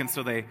attack. And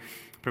so they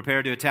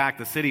prepared to attack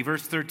the city.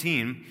 Verse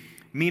 13,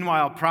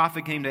 meanwhile, a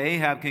prophet came to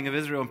Ahab, king of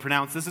Israel, and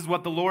pronounced, this is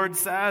what the Lord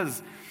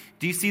says.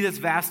 Do you see this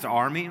vast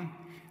army?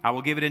 I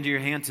will give it into your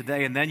hand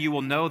today, and then you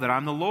will know that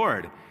I'm the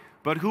Lord.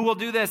 But who will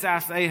do this?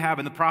 Asked Ahab,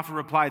 and the prophet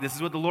replied, this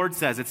is what the Lord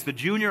says. It's the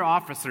junior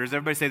officers.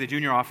 Everybody say the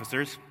junior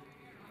officers.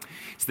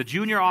 It's the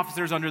junior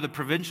officers under the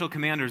provincial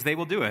commanders. They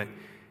will do it.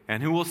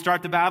 And who will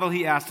start the battle?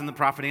 He asked, and the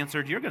prophet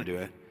answered, you're going to do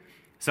it.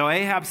 So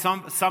Ahab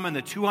summoned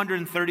the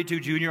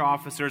 232 junior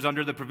officers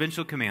under the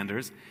provincial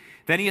commanders.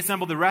 Then he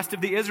assembled the rest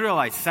of the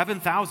Israelites,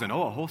 7,000.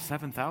 Oh, a whole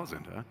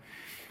 7,000, huh?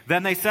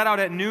 Then they set out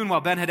at noon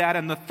while Ben-Hadad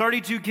and the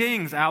 32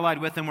 kings allied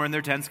with him were in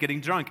their tents getting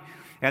drunk.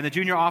 And the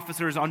junior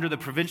officers under the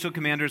provincial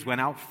commanders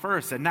went out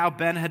first. And now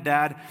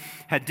Ben-Hadad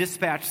had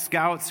dispatched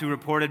scouts who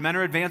reported, men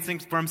are advancing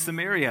from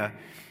Samaria.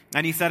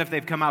 And he said, if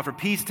they've come out for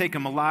peace, take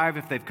them alive.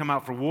 If they've come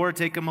out for war,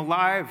 take them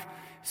alive.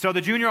 So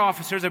the junior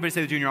officers, everybody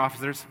say the junior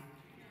officers.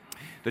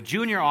 The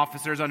junior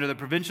officers under the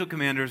provincial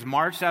commanders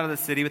marched out of the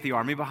city with the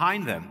army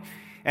behind them.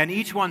 And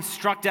each one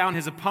struck down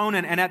his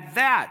opponent. And at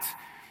that,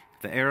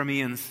 the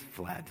Arameans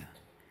fled,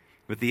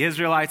 with the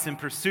Israelites in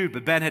pursuit.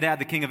 But Ben-Hadad,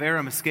 the king of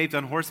Aram, escaped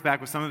on horseback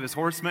with some of his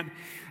horsemen.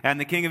 And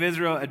the king of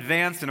Israel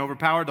advanced and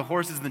overpowered the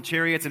horses and the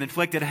chariots and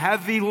inflicted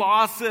heavy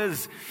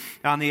losses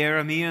on the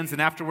Arameans.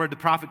 And afterward, the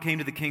prophet came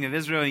to the king of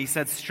Israel and he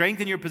said,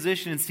 strengthen your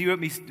position and see what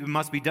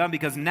must be done,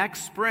 because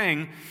next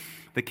spring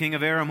the king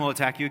of Aram will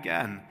attack you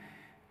again.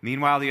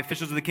 Meanwhile, the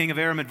officials of the king of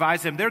Aram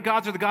advised him, their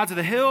gods are the gods of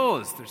the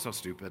hills. They're so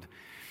stupid.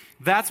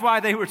 That's why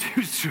they were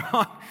too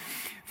strong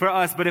for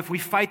us. But if we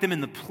fight them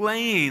in the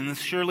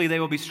plains, surely they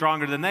will be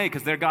stronger than they,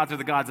 because their gods are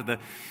the gods of the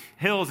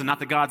hills and not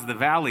the gods of the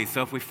valleys.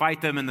 So if we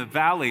fight them in the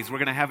valleys, we're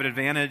going to have an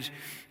advantage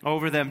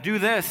over them. Do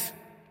this.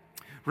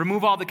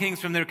 Remove all the kings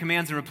from their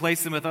commands and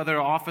replace them with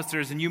other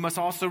officers. And you must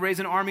also raise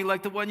an army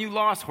like the one you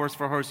lost, horse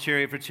for horse,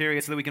 chariot for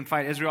chariot, so that we can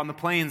fight Israel on the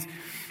plains.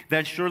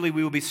 Then surely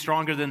we will be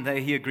stronger than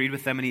they. He agreed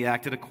with them and he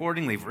acted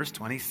accordingly. Verse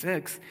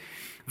 26.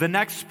 The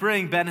next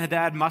spring,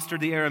 Ben-Hadad mustered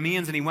the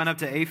Arameans and he went up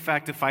to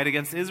Aphek to fight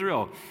against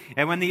Israel.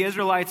 And when the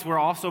Israelites were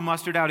also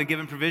mustered out and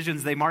given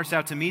provisions, they marched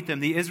out to meet them.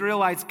 The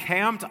Israelites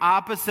camped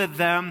opposite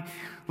them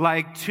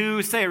like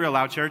two, say it real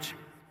loud, church,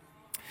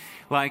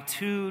 like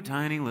two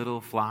tiny little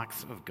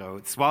flocks of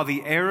goats, while the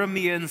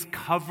Arameans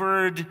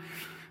covered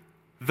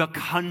the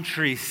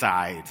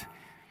countryside.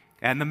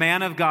 And the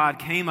man of God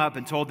came up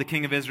and told the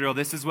king of Israel,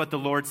 this is what the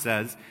Lord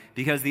says,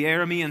 because the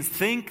Arameans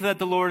think that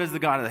the Lord is the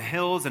God of the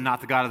hills and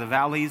not the God of the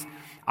valleys.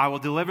 I will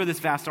deliver this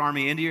vast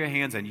army into your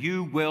hands, and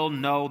you will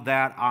know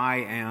that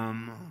I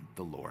am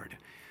the Lord.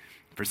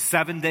 For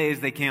 7 days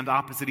they camped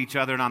opposite each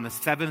other, and on the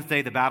seventh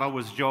day the battle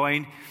was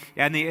joined.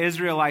 And the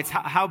Israelites,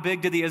 how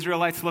big did the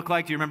Israelites look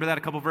like? Do you remember that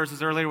a couple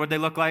verses earlier? What did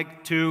they look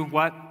like? Two,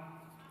 what?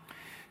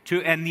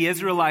 Two. And the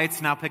Israelites,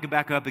 now pick it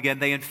back up again,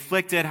 they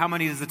inflicted, how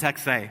many does the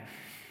text say?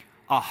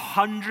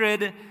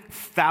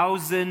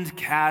 100,000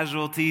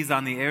 casualties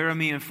on the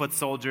Aramean foot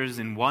soldiers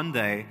in one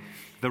day.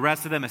 The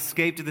rest of them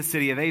escaped to the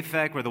city of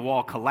Aphek, where the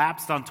wall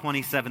collapsed on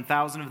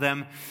 27,000 of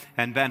them.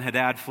 And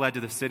Ben-Hadad fled to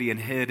the city and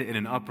hid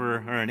in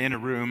an inner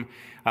room.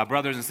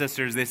 Brothers and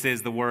sisters, this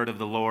is the word of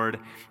the Lord.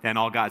 And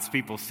all God's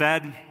people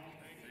said,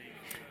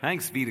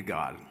 thanks be to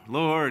God.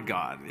 Lord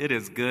God, it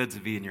is good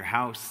to be in your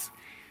house.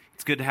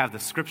 It's good to have the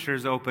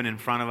scriptures open in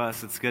front of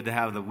us. It's good to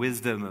have the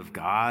wisdom of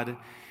God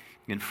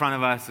in front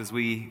of us as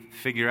we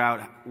figure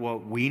out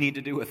what we need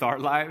to do with our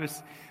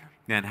lives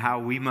and how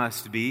we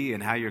must be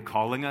and how you're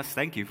calling us.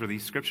 Thank you for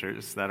these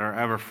scriptures that are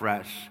ever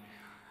fresh.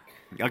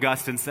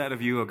 Augustine said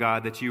of you, O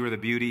God, that you are the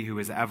beauty who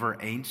is ever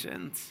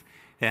ancient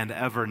and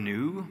ever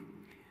new,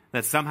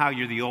 that somehow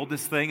you're the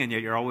oldest thing and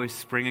yet you're always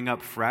springing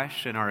up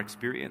fresh in our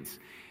experience.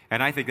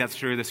 And I think that's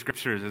true of the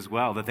scriptures as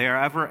well, that they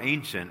are ever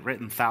ancient,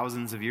 written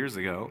thousands of years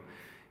ago,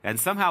 and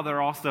somehow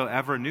they're also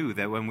ever new,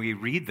 that when we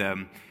read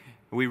them,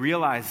 we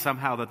realize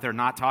somehow that they're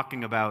not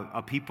talking about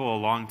a people a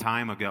long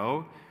time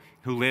ago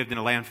who lived in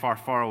a land far,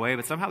 far away,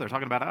 but somehow they're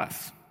talking about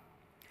us.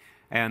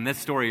 And this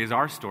story is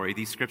our story.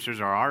 These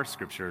scriptures are our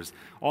scriptures.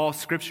 All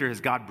scripture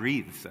is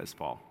God-breathed, says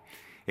Paul.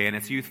 And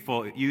it's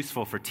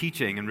useful for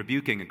teaching and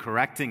rebuking and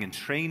correcting and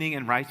training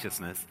in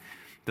righteousness,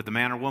 that the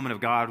man or woman of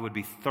God would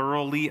be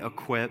thoroughly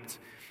equipped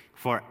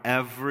for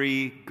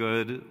every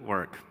good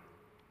work.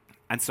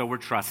 And so we're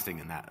trusting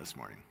in that this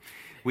morning.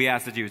 We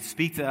ask that you would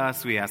speak to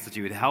us. We ask that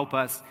you would help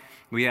us.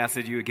 We ask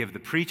that you would give the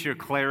preacher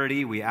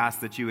clarity. We ask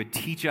that you would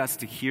teach us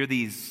to hear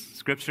these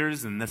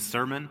scriptures and this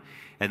sermon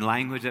in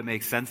language that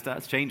makes sense to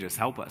us. Change us,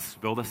 help us,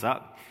 build us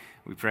up.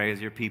 We pray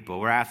as your people.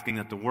 We're asking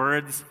that the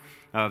words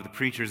of the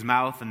preacher's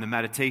mouth and the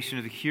meditation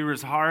of the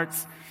hearer's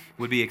hearts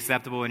would be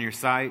acceptable in your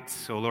sight.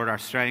 So, Lord, our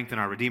strength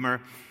and our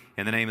Redeemer,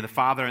 in the name of the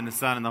Father and the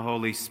Son and the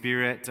Holy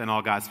Spirit, and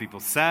all God's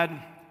people said,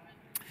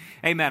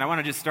 amen. I want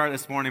to just start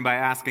this morning by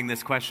asking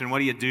this question. What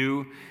do you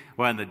do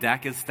when the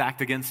deck is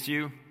stacked against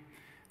you?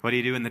 What do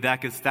you do when the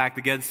deck is stacked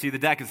against you? The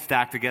deck is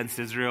stacked against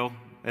Israel,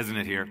 isn't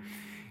it here?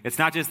 It's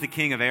not just the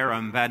king of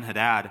Aram,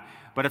 Ben-Hadad,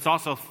 but it's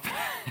also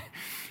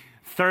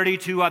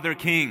 32 other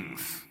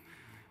kings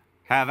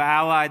have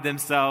allied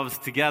themselves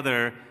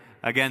together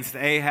against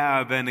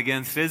Ahab and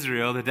against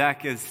Israel. The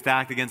deck is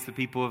stacked against the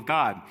people of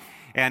God.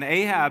 And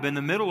Ahab, in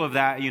the middle of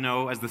that,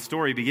 as the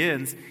story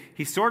begins,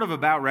 he's sort of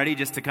about ready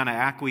just to kind of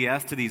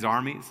acquiesce to these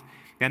armies.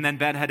 And then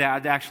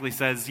Ben-Hadad actually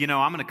says, I'm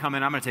going to come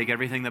in, I'm going to take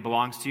everything that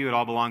belongs to you, it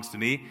all belongs to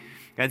me.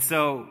 And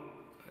so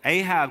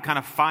Ahab kind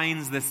of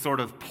finds this sort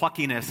of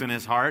pluckiness in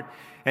his heart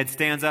and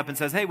stands up and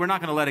says, hey, we're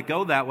not going to let it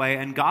go that way.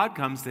 And God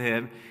comes to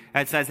him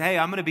and says, hey,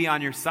 I'm going to be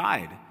on your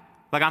side.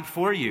 Like, I'm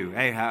for you,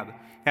 Ahab,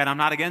 and I'm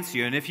not against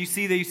you. And if you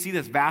see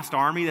this vast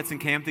army that's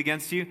encamped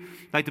against you,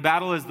 like, the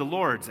battle is the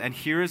Lord's. And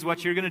here is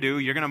what you're going to do.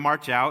 You're going to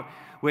march out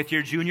with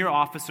your junior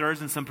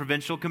officers and some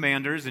provincial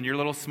commanders and your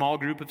little small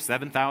group of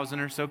 7,000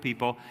 or so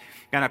people.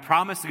 And I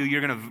promise you,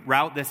 you're going to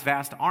rout this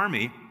vast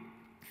army.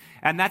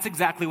 And that's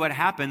exactly what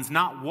happens,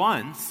 not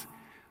once,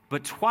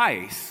 but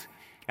twice.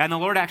 And the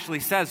Lord actually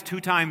says 2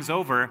 times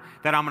over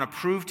that I'm going to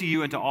prove to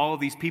you and to all of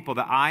these people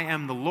that I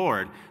am the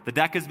Lord. The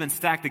deck has been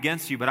stacked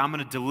against you, but I'm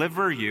going to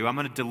deliver you. I'm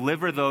going to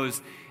deliver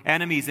those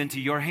enemies into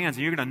your hands.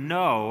 And you're going to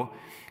know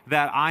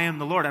that I am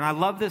the Lord. And I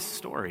love this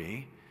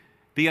story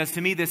because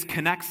to me this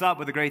connects up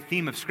with a great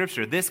theme of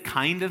Scripture. This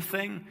kind of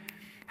thing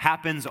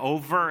happens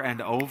over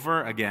and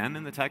over again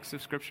in the text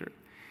of Scripture.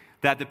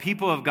 That the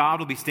people of God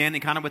will be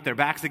standing kind of with their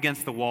backs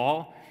against the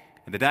wall,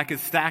 and the deck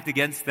is stacked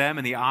against them,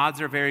 and the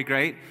odds are very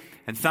great.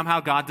 And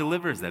somehow God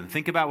delivers them.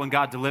 Think about when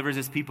God delivers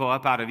his people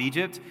up out of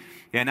Egypt.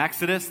 In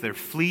Exodus, they're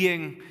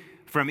fleeing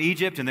from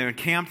Egypt, and they're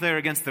encamped there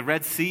against the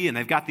Red Sea, and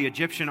they've got the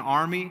Egyptian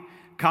army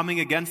coming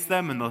against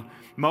them. And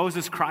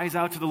Moses cries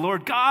out to the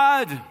Lord,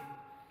 God,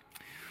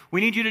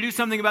 we need you to do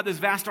something about this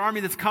vast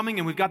army that's coming,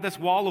 and we've got this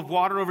wall of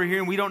water over here,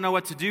 and we don't know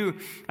what to do.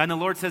 And the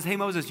Lord says, hey,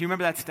 Moses, you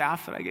remember that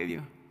staff that I gave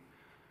you?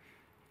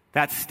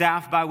 That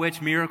staff by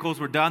which miracles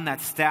were done, that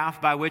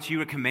staff by which you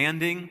were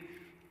commanding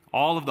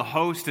all of the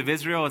host of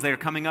Israel as they were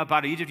coming up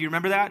out of Egypt. You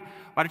remember that?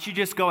 Why don't you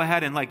just go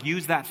ahead and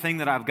use that thing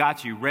that I've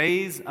got you?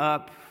 Raise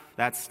up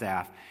that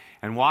staff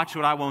and watch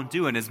what I won't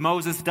do. And as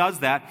Moses does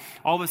that,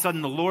 all of a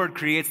sudden the Lord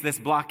creates this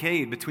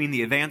blockade between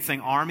the advancing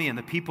army and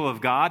the people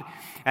of God.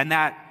 And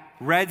that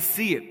Red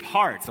Sea, it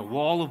parts, a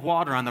wall of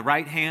water on the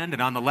right hand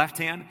and on the left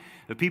hand.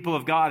 The people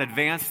of God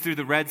advance through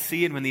the Red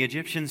Sea, and when the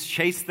Egyptians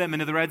chase them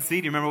into the Red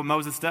Sea, do you remember what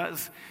Moses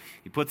does?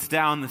 He puts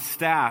down the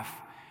staff,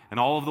 and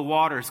all of the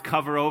waters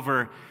cover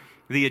over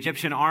the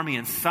Egyptian army,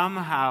 and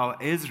somehow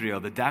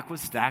Israel, the deck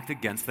was stacked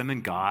against them,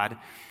 and God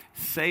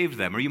saved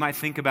them. Or you might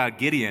think about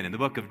Gideon in the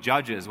book of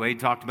Judges. Wade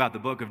talked about the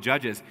book of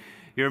Judges.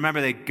 You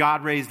remember that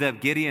God raised up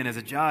Gideon as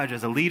a judge,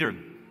 as a leader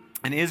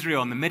in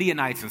Israel, and the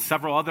Midianites and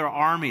several other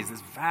armies,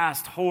 this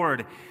vast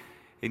horde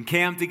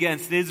encamped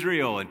against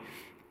Israel.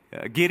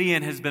 And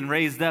Gideon has been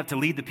raised up to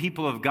lead the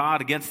people of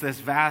God against this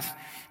vast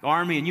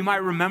army. And you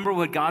might remember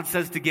what God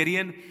says to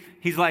Gideon.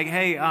 He's like,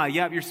 hey,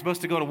 you're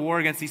supposed to go to war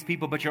against these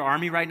people, but your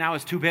army right now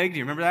is too big. Do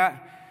you remember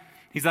that?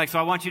 He's like, so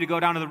I want you to go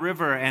down to the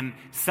river and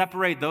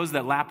separate those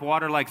that lap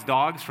water like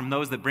dogs from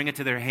those that bring it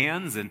to their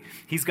hands. And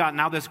he's got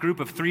now this group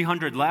of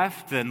 300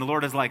 left, and the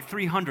Lord is like,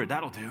 300,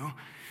 that'll do.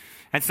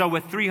 And so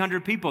with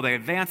 300 people, they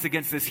advance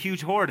against this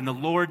huge horde, and the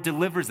Lord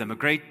delivers them.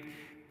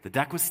 The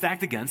deck was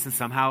stacked against, and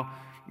somehow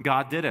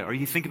God did it. Or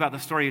you think about the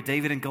story of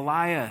David and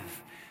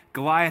Goliath.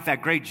 Goliath,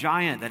 that great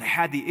giant that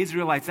had the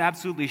Israelites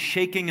absolutely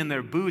shaking in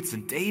their boots.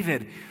 And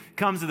David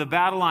comes to the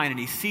battle line and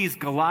he sees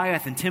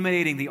Goliath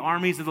intimidating the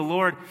armies of the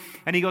Lord.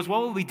 And he goes,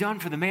 what will be done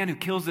for the man who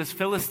kills this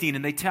Philistine?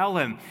 And they tell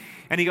him.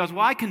 And he goes,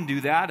 well, I can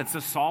do that. And so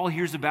Saul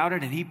hears about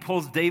it, and he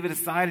pulls David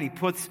aside, and he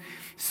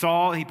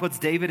puts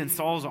David in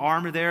Saul's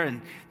armor there.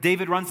 And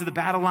David runs to the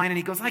battle line, and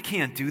he goes, I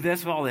can't do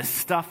this with all this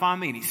stuff on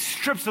me. And he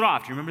strips it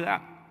off. Do you remember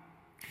that?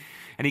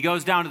 And he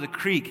goes down to the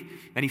creek,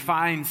 and he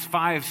finds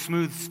 5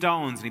 smooth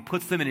stones, and he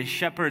puts them in his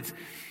shepherd's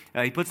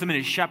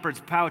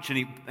pouch,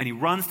 and he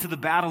runs to the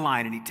battle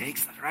line, and he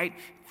takes them, right?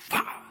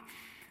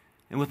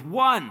 And with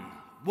one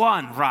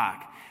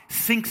rock,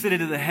 sinks it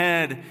into the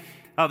head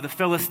of the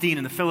Philistine,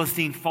 and the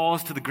Philistine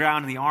falls to the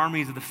ground, and the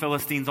armies of the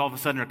Philistines all of a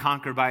sudden are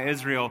conquered by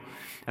Israel.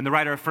 And the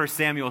writer of 1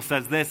 Samuel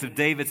says this of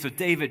David, so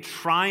David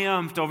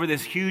triumphed over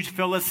this huge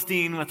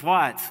Philistine with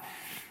what?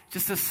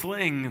 Just a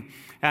sling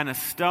and a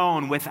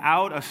stone.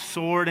 Without a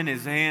sword in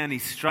his hand, he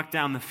struck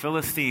down the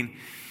Philistine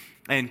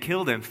and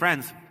killed him.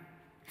 Friends,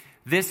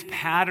 this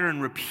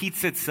pattern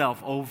repeats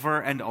itself over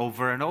and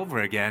over and over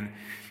again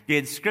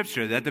in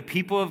Scripture, that the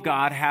people of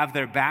God have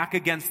their back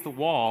against the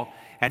wall,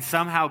 and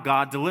somehow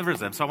God delivers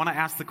them. So I want to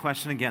ask the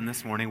question again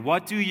this morning.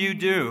 What do you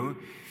do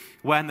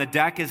when the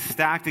deck is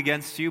stacked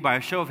against you? By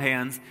a show of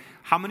hands,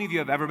 how many of you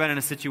have ever been in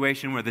a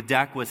situation where the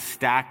deck was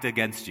stacked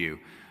against you?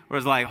 Where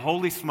it's like,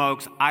 holy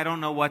smokes, I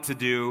don't know what to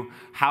do.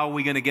 How are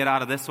we going to get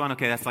out of this one?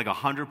 Okay, that's like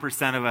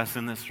 100% of us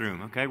in this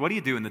room. Okay, what do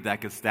you do when the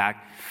deck is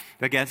stacked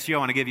against you? I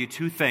want to give you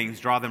 2 things,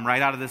 draw them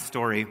right out of this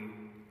story.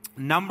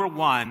 Number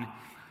 1,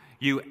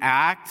 you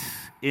act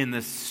in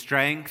the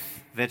strength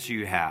that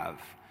you have.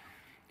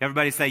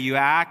 Everybody say, you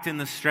act in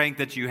the strength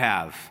that you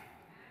have.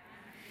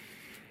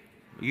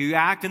 You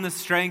act in the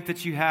strength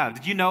that you have.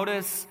 Did you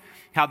notice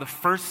how the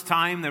first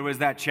time there was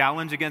that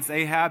challenge against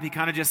Ahab, he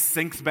kind of just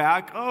sinks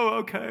back? Oh,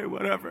 okay,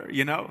 whatever,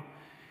 you know.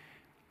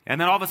 And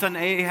then all of a sudden,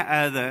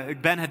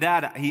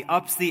 Ben-Hadad, he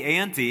ups the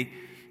ante,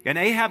 And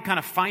Ahab kind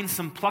of finds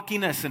some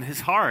pluckiness in his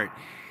heart.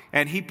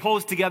 And he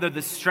pulls together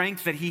the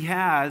strength that he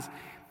has,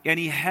 and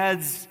he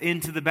heads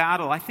into the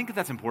battle. I think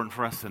that's important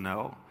for us to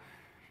know.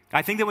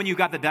 I think that when you've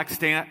got the deck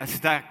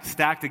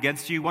stacked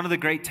against you, one of the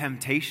great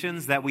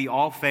temptations that we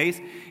all face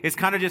is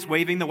kind of just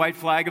waving the white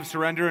flag of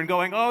surrender and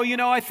going, oh,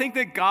 I think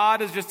that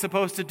God is just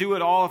supposed to do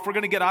it all. If we're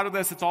going to get out of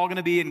this, it's all going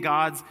to be in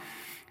God's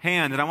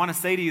hand. And I want to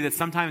say to you that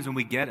sometimes when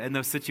we get in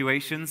those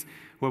situations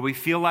where we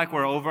feel like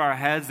we're over our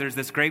heads, there's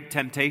this great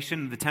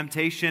temptation. The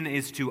temptation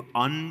is to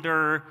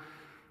under-function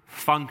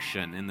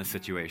in the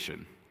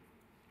situation.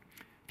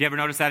 Have you ever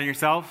noticed that in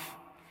yourself?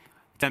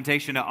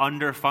 Temptation to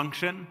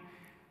under-function?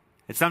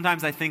 And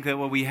sometimes I think that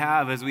what we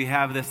have is we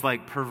have this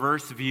like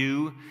perverse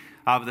view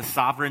of the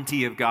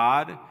sovereignty of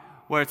God,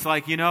 where it's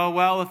like,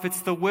 well, if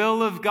it's the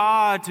will of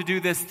God to do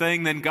this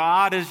thing, then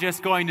God is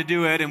just going to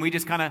do it, and we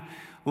just kind of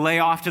lay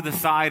off to the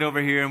side over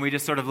here, and we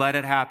just sort of let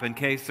it happen.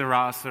 Que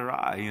sera,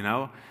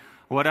 sera,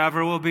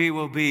 Whatever will be,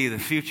 will be. The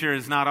future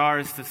is not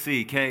ours to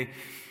see. Que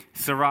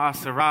sera,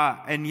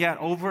 sera. And yet,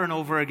 over and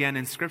over again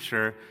in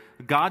Scripture,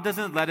 God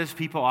doesn't let his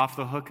people off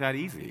the hook that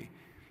easy.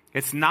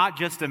 It's not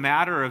just a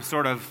matter of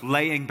sort of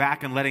laying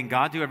back and letting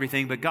God do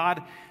everything, but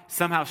God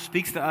somehow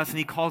speaks to us and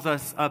he calls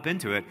us up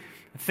into it.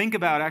 Think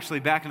about actually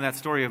back into that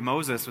story of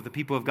Moses with the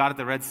people of God at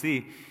the Red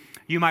Sea.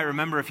 You might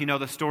remember, if you know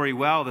the story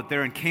well, that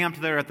they're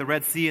encamped there at the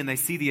Red Sea and they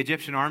see the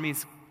Egyptian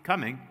armies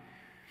coming.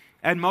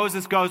 And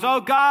Moses goes, oh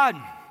God,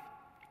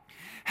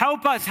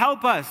 help us,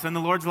 help us. And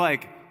the Lord's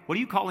like, what are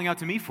you calling out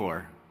to me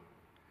for?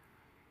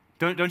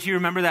 Don't you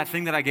remember that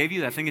thing that I gave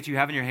you, that thing that you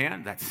have in your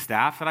hand, that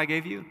staff that I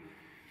gave you?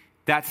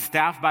 That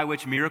staff by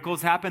which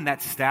miracles happen,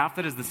 that staff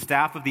that is the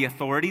staff of the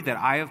authority that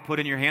I have put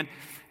in your hand.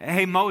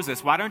 Hey,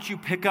 Moses, why don't you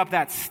pick up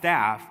that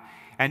staff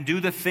and do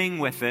the thing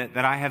with it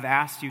that I have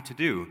asked you to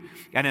do?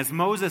 And as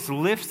Moses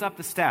lifts up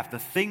the staff, the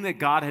thing that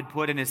God had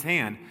put in his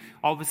hand,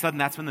 all of a sudden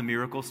that's when the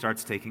miracle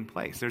starts taking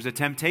place. There's a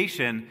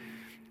temptation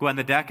when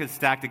the deck is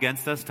stacked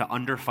against us to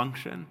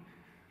underfunction.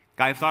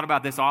 I've thought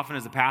about this often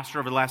as a pastor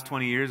over the last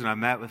 20 years, and I've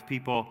met with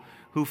people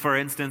who, for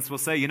instance, will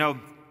say,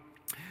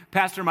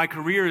 Pastor, my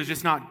career is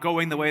just not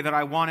going the way that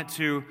I want it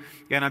to,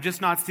 and I'm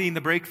just not seeing the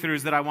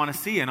breakthroughs that I want to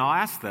see. And I'll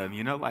ask them,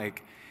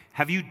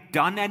 have you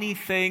done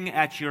anything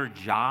at your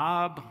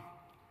job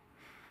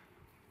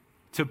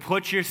to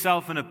put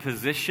yourself in a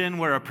position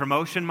where a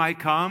promotion might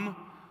come?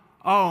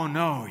 Oh,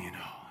 no,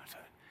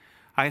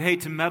 I'd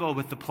hate to meddle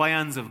with the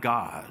plans of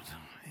God.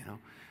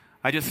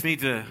 I just need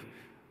to,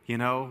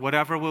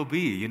 whatever will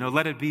be,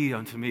 let it be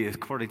unto me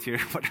according to your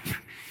whatever.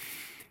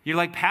 You're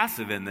like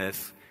passive in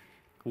this.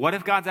 What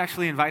if God's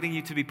actually inviting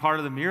you to be part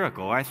of the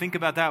miracle? I think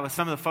about that with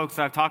some of the folks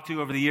that I've talked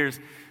to over the years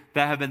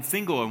that have been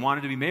single and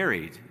wanted to be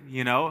married.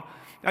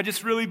 I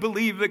just really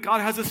believe that God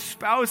has a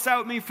spouse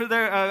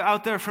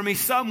out there for me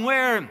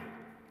somewhere.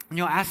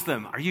 Ask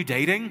them, are you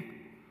dating?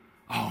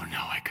 Oh, no,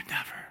 I could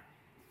never.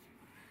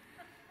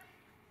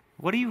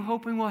 What are you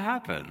hoping will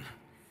happen?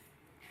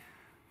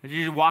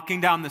 You're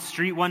walking down the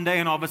street one day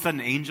and all of a sudden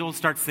angels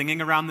start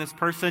singing around this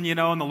person,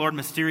 and the Lord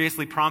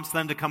mysteriously prompts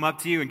them to come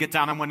up to you and get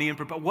down on one knee and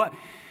propose. What?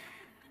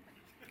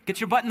 Get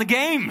your butt in the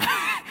game.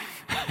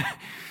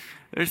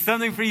 There's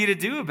something for you to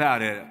do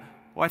about it.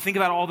 Well, I think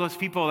about all those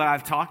people that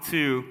I've talked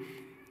to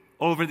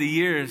over the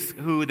years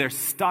who they're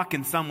stuck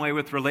in some way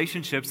with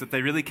relationships that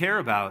they really care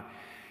about.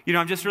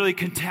 I'm just really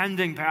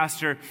contending,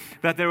 Pastor,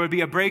 that there would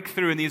be a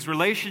breakthrough in these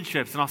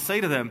relationships. And I'll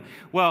say to them,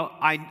 well,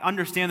 I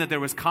understand that there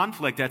was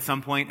conflict at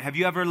some point. Have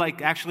you ever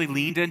actually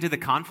leaned into the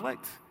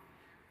conflict?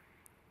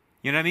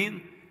 You know what I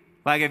mean?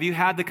 Have you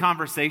had the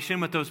conversation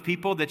with those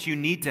people that you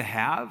need to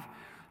have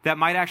that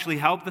might actually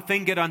help the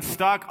thing get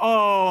unstuck?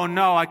 Oh,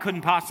 no, I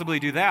couldn't possibly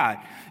do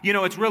that.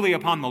 It's really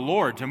upon the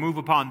Lord to move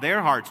upon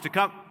their hearts to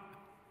come.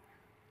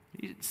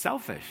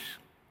 Selfish,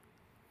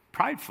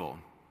 prideful,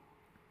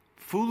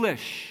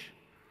 foolish,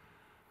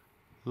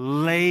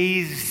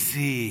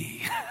 lazy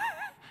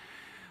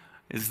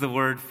is the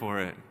word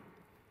for it.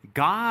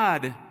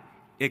 God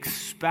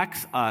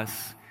expects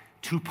us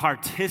to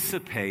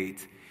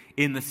participate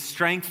in the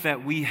strength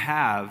that we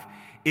have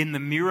in the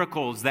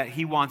miracles that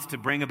he wants to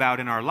bring about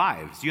in our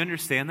lives. Do you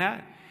understand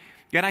that?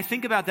 And I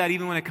think about that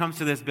even when it comes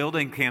to this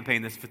building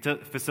campaign, this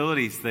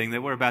facilities thing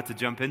that we're about to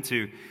jump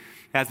into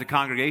as a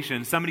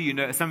congregation. Some of you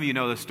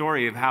know the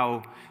story of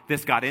how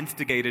this got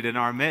instigated in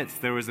our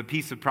midst. There was a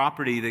piece of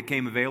property that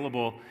came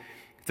available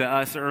to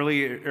us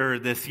earlier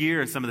this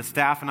year. Some of the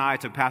staff and I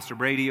took Pastor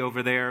Brady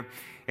over there,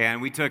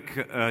 and we took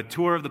a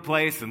tour of the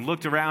place and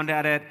looked around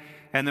at it.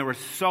 And there were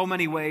so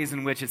many ways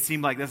in which it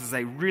seemed like this is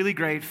a really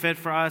great fit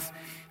for us.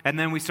 And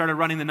then we started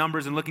running the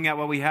numbers and looking at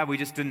what we have. We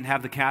just didn't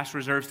have the cash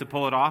reserves to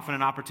pull it off, and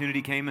an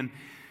opportunity came and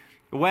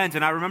went.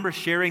 And I remember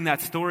sharing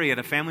that story at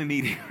a family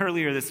meeting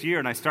earlier this year,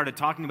 and I started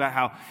talking about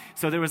how,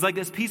 so there was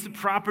this piece of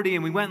property,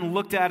 and we went and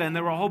looked at it, and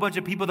there were a whole bunch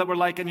of people that were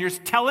like, and you're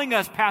telling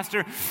us,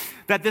 Pastor,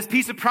 that this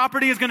piece of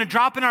property is going to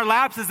drop in our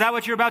laps? Is that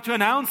what you're about to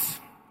announce?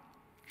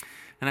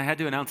 And I had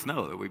to announce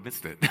no, that we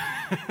missed it.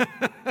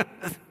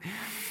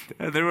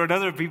 There were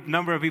another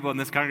number of people in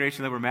this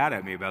congregation that were mad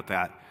at me about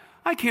that.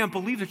 I can't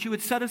believe that you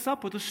would set us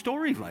up with a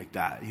story like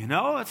that, you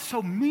know? That's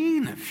so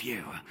mean of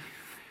you.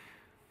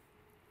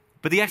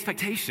 But the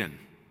expectation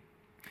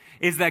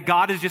is that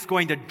God is just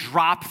going to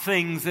drop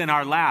things in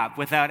our lap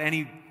without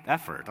any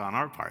effort on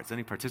our parts,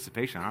 any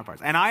participation on our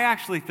parts. And I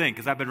actually think,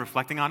 as I've been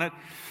reflecting on it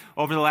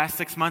over the last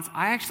 6 months,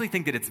 I actually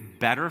think that it's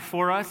better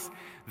for us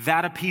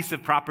that a piece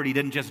of property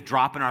didn't just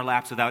drop in our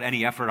laps without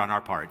any effort on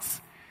our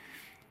parts.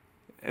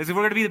 As if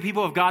we're going to be the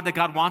people of God that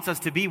God wants us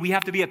to be, we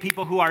have to be a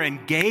people who are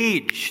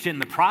engaged in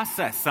the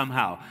process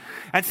somehow.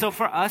 And so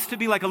for us to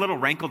be like a little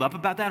rankled up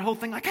about that whole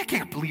thing, like, I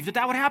can't believe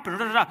that would happen. You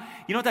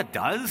know what that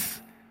does?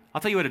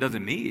 I'll tell you what it does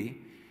in me.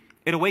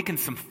 It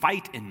awakens some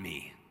fight in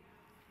me.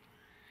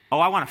 Oh,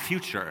 I want a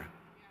future.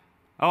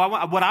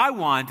 What I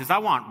want is I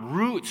want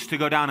roots to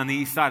go down on the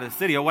east side of the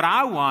city. Or what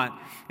I want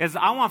is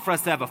I want for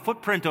us to have a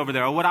footprint over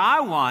there. Or what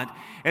I want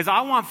is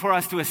I want for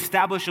us to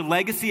establish a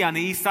legacy on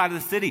the east side of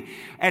the city.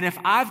 And if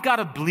I've got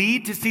to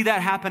bleed to see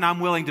that happen, I'm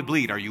willing to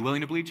bleed. Are you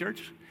willing to bleed,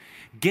 church?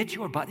 Get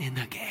your butt in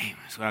the game,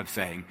 is what I'm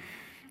saying.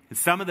 And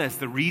some of this,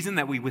 the reason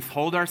that we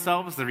withhold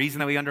ourselves, the reason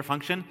that we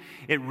underfunction,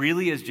 it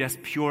really is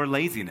just pure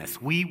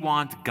laziness. We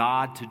want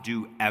God to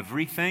do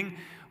everything.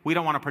 We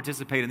don't want to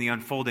participate in the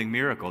unfolding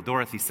miracle.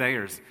 Dorothy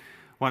Sayers,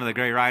 one of the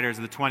great writers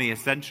of the 20th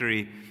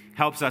century,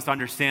 helps us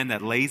understand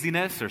that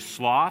laziness or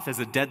sloth is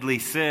a deadly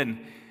sin.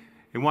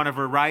 In one of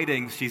her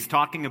writings, she's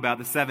talking about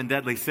the 7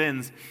 deadly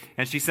sins,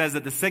 and she says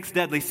that the 6th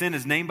deadly sin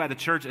is named by the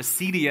church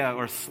acedia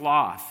or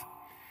sloth.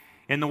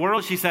 In the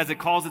world, she says, it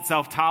calls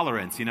itself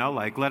tolerance,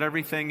 like let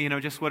everything,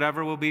 just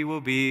whatever will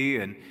be,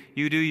 and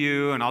you do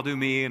you, and I'll do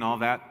me, and all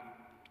that.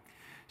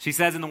 She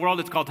says in the world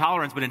it's called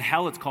tolerance, but in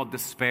hell it's called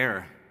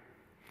despair.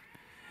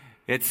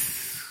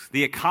 It's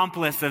the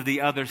accomplice of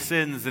the other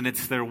sins, and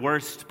it's their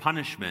worst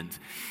punishment.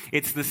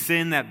 It's the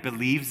sin that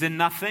believes in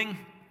nothing,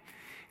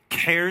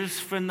 cares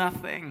for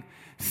nothing,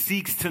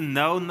 seeks to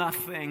know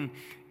nothing,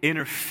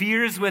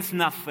 interferes with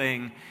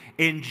nothing,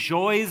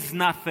 enjoys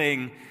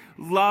nothing,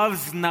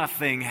 loves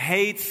nothing,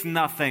 hates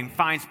nothing,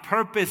 finds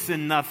purpose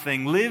in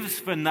nothing, lives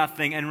for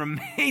nothing, and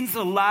remains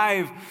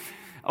alive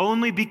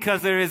only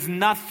because there is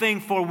nothing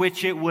for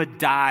which it would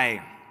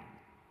die.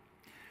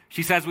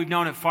 She says we've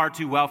known it far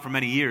too well for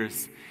many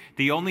years.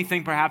 The only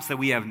thing perhaps that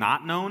we have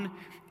not known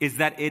is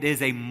that it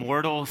is a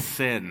mortal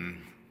sin.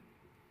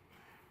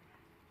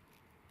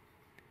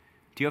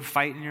 Do you have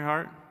fight in your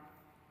heart?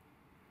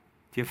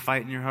 Do you have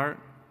fight in your heart?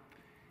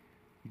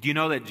 Do you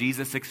know that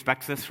Jesus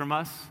expects this from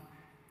us?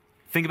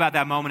 Think about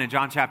that moment in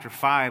John chapter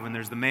 5 when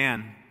there's the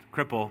man, the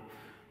cripple,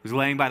 who's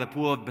laying by the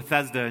pool of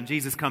Bethesda, and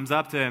Jesus comes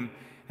up to him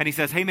and he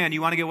says, "Hey man,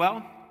 you want to get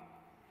well?"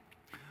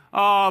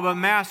 "Oh, but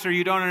master,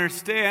 you don't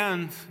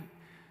understand."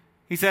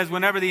 He says,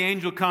 "Whenever the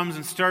angel comes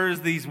and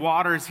stirs these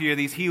waters here,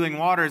 these healing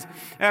waters,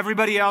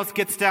 everybody else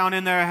gets down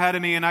in there ahead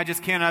of me, and I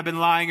just can't. I've been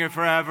lying here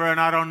forever, and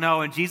I don't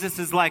know." And Jesus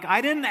is like,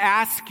 "I didn't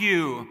ask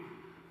you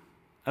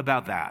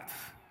about that.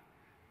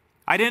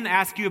 I didn't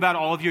ask you about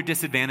all of your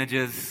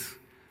disadvantages.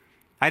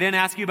 I didn't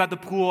ask you about the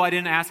pool. I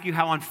didn't ask you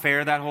how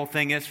unfair that whole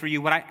thing is for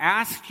you. What I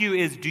asked you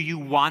is, do you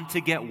want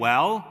to get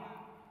well?"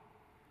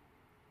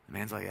 The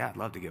man's like, "Yeah, I'd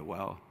love to get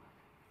well."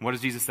 What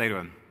does Jesus say to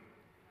him?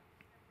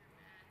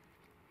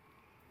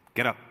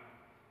 Get up.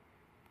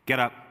 Get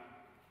up.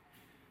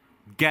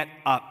 Get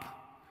up.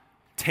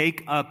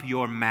 Take up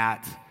your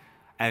mat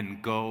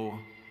and go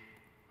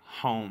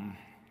home.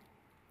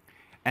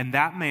 And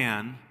that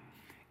man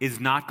is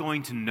not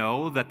going to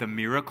know that the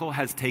miracle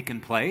has taken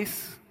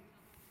place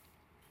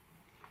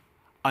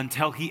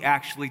until he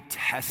actually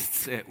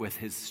tests it with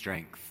his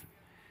strength.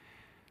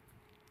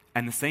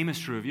 And the same is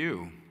true of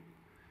you.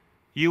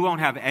 You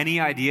won't have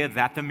any idea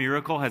that the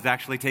miracle has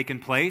actually taken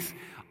place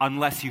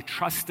unless you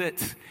trust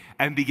it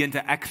and begin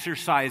to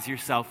exercise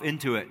yourself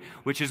into it,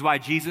 which is why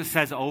Jesus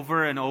says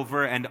over and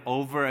over and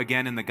over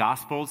again in the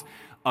Gospels,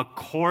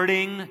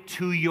 according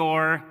to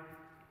your,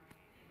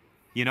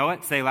 you know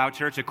it? Say loud,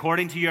 church.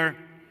 According to your,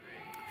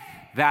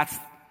 that's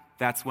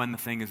when the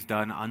thing is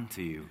done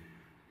unto you.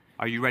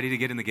 Are you ready to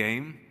get in the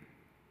game?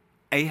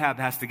 Ahab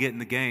has to get in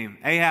the game.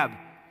 Ahab,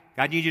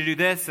 I need you to do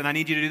this, and I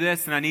need you to do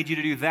this, and I need you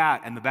to do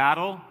that. And the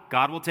battle,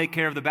 God will take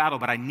care of the battle,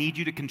 but I need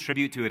you to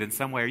contribute to it in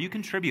some way. Are you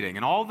contributing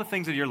in all the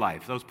things of your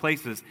life, those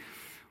places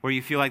where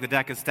you feel like the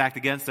deck is stacked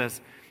against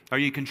us? Are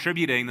you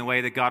contributing the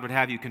way that God would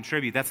have you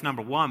contribute? That's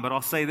number one, but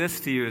I'll say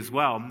this to you as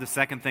well. The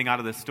second thing out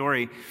of this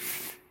story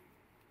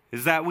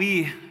is that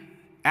we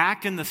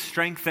act in the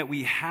strength that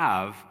we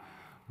have,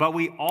 but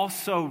we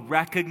also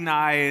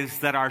recognize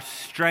that our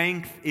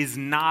strength is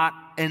not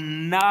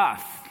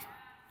enough.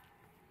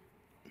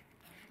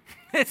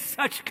 It's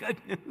such good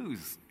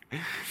news.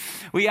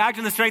 We act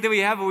in the strength that we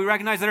have, but we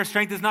recognize that our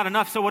strength is not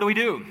enough. So what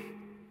do?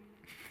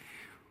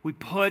 We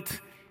put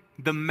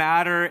the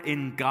matter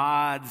in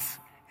God's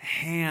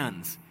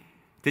hands.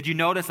 Did you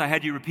notice? I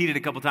had you repeat it a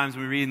couple times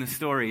when we were reading the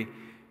story.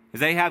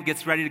 As Ahab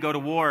gets ready to go to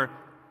war,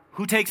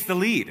 who takes the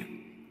lead?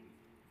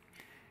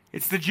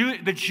 It's the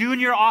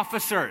junior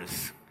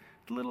officers,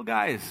 the little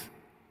guys,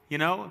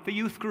 the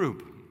youth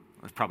group.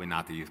 It's probably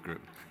not the youth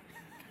group,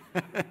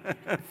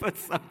 but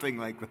something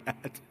like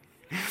that.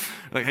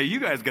 Like, hey, you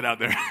guys get out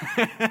there.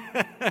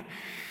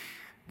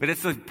 But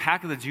it's a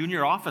pack of the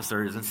junior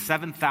officers and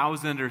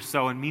 7,000 or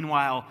so. And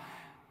meanwhile,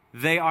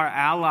 they are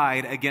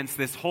allied against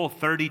this whole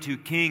 32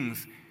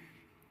 kings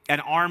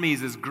and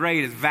armies as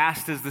great, as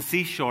vast as the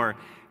seashore.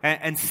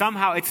 And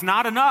somehow it's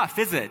not enough,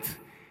 is it?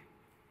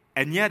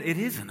 And yet it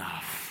is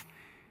enough.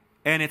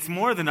 And it's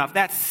more than enough.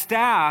 That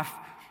staff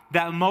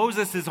that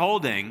Moses is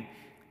holding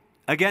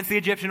against the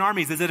Egyptian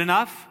armies, is it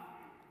enough?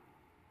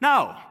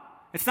 No,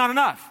 it's not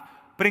enough.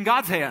 But in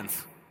God's hands,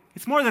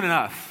 it's more than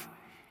enough.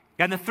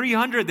 And the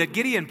 300 that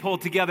Gideon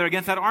pulled together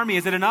against that army,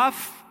 is it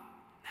enough?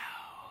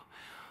 No.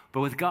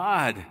 But with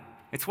God,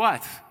 it's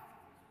what?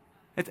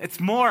 It's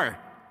more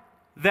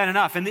than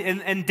enough.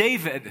 And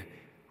David,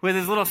 with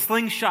his little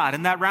slingshot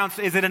and that round,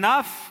 is it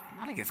enough?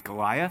 Not against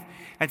Goliath.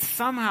 And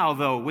somehow,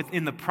 though,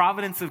 within the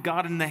providence of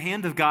God and in the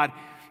hand of God,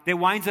 it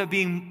winds up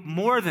being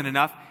more than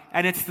enough.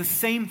 And it's the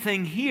same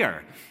thing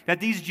here, that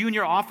these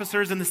junior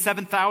officers and the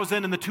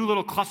 7,000 and the two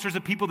little clusters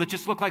of people that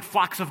just look like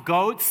flocks of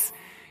goats,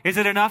 is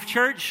it enough,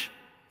 church?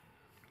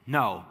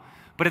 No.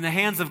 But in the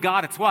hands of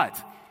God, it's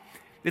what?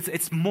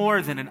 It's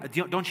more than enough.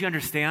 Don't you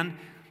understand?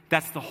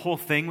 That's the whole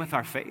thing with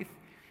our faith,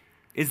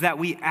 is that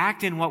we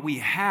act in what we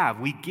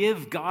have. We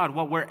give God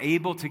what we're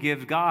able to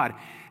give God.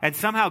 And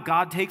somehow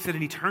God takes it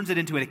and he turns it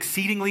into an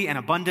exceedingly and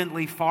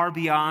abundantly far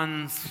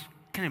beyond.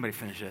 Can anybody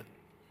finish it?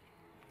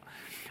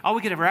 All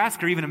we could ever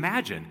ask or even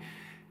imagine.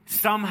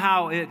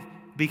 Somehow it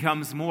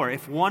becomes more.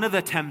 If one of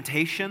the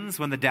temptations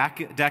when the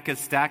deck is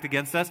stacked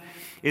against us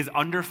is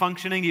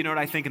under-functioning, do you know what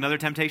I think another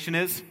temptation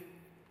is?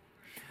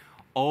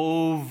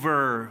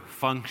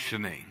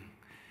 Over-functioning.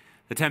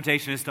 The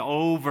temptation is to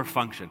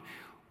over-function.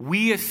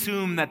 We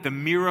assume that the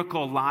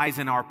miracle lies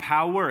in our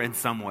power in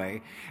some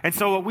way. And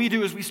so what we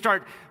do is we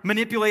start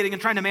manipulating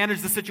and trying to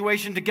manage the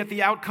situation to get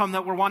the outcome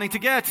that we're wanting to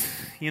get,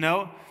 you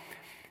know?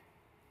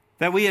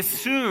 That we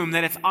assume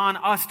that it's on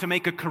us to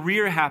make a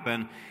career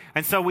happen.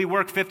 And so we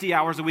work 50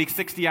 hours a week,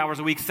 60 hours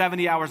a week,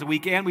 70 hours a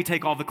week, and we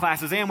take all the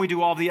classes, and we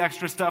do all the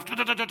extra stuff,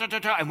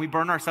 and we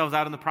burn ourselves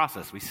out in the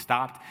process. We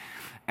stopped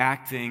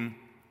acting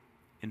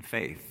in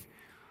faith.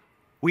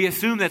 We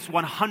assume that's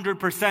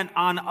 100%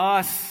 on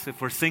us,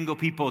 if we're single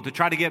people, to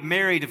try to get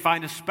married, to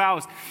find a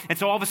spouse. And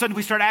so all of a sudden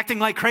we start acting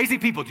like crazy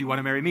people. Do you want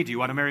to marry me? Do you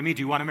want to marry me?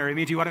 Do you want to marry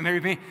me? Do you want to marry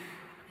me?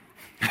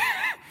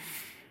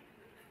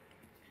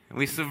 And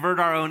we subvert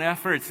our own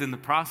efforts in the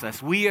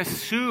process. We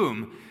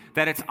assume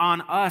that it's on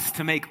us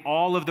to make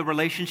all of the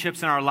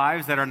relationships in our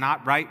lives that are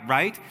not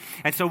right.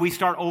 And so we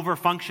start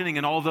over-functioning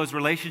in all of those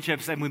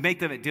relationships, and we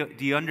make them.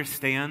 Do you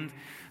understand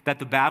that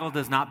the battle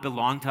does not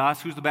belong to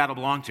us? Who's the battle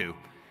belong to?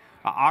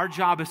 Our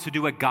job is to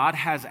do what God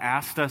has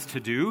asked us to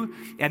do,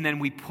 and then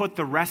we put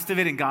the rest of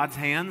it in God's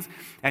hands,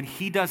 and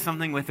He does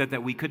something with it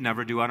that we could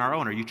never do on our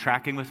own. Are you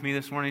tracking with me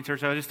this morning,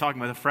 church? I was just talking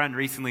with a friend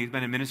recently. He's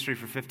been in ministry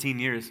for 15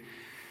 years.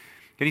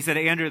 And he said,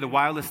 Andrew, the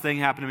wildest thing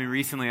happened to me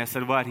recently. I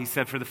said, what? He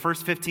said, for the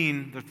first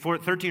 13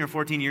 or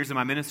 14 years of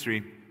my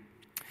ministry,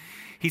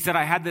 he said,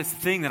 I had this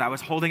thing that I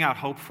was holding out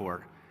hope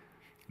for,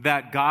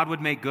 that God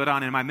would make good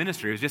on in my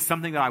ministry. It was just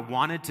something that I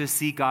wanted to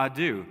see God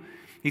do.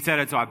 He said,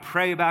 and so I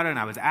pray about it, and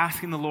I was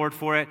asking the Lord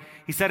for it.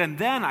 He said, and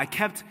then I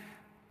kept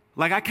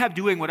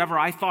doing whatever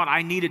I thought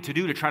I needed to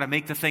do to try to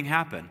make the thing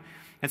happen.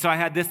 And so I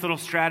had this little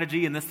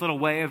strategy and this little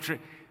way of...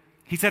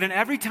 He said, and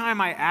every time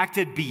I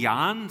acted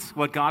beyond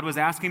what God was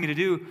asking me to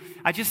do,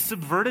 I just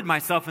subverted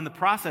myself in the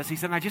process. He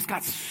said, and I just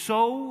got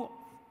so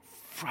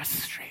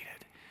frustrated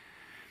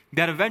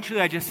that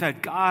eventually I just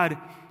said, God,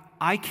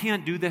 I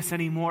can't do this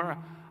anymore.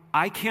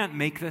 I can't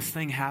make this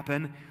thing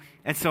happen.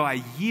 And so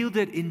I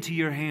yielded into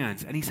your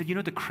hands. And he said, you know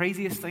what the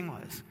craziest thing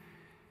was?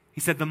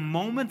 He said, the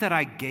moment that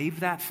I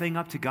gave that thing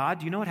up to God,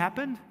 do you know what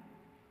happened?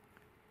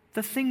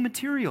 The thing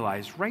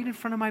materialized right in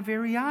front of my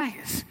very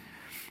eyes.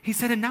 He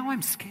said, and now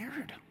I'm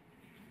scared.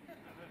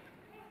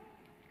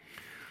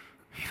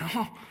 You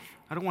know,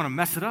 I don't want to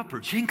mess it up or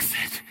jinx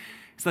it.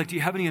 It's like, do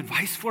you have any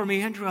advice for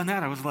me, Andrew, on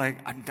that? I was like,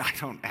 I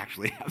don't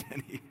actually have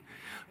any,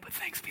 but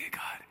thanks be to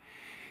God.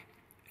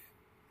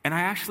 And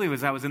I actually,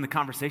 as I was in the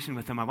conversation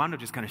with him, I wound up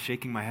just kind of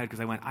shaking my head because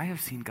I went, I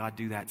have seen God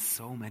do that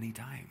so many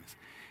times.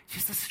 It's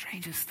just the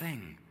strangest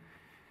thing.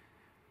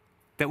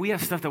 That we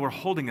have stuff that we're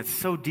holding that's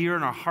so dear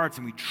in our hearts,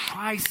 and we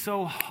try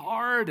so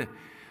hard.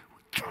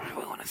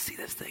 We want to see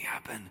this thing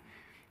happen.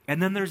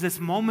 And then there's this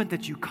moment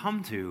that you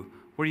come to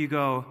where you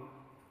go,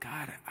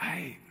 God,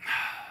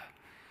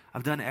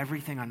 I've done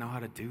everything I know how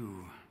to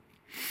do.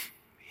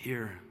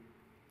 Here,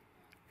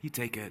 you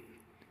take it.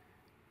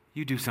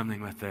 You do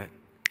something with it.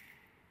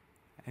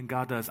 And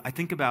God does. I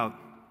think about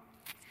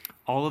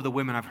all of the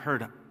women I've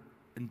heard.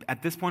 And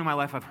at this point in my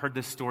life, I've heard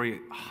this story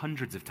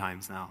hundreds of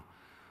times now.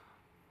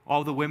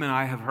 All the women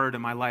I have heard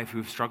in my life who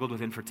have struggled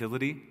with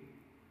infertility.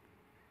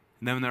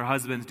 And then when their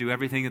husbands do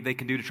everything that they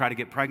can do to try to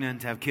get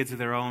pregnant, to have kids of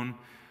their own,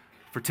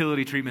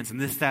 fertility treatments, and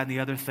this, that, and the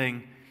other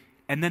thing.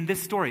 And then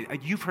this story,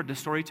 you've heard this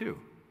story too.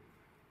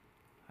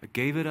 I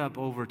gave it up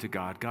over to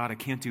God. God, I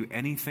can't do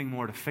anything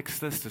more to fix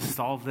this, to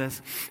solve this.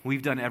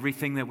 We've done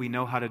everything that we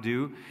know how to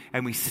do,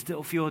 and we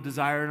still feel a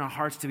desire in our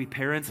hearts to be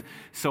parents,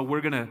 so we're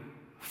going to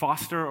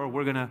foster or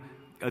we're going to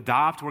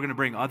adopt. We're going to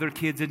bring other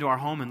kids into our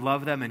home and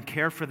love them and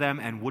care for them.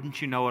 And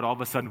wouldn't you know it, all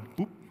of a sudden,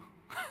 boop.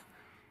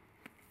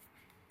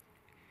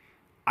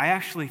 I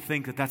actually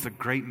think that that's a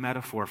great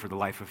metaphor for the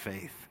life of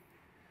faith.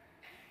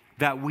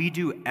 That we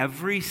do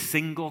every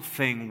single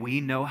thing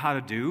we know how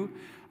to do,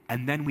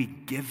 and then we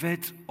give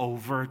it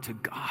over to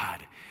God.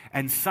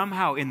 And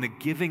somehow in the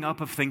giving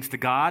up of things to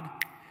God,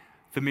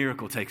 the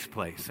miracle takes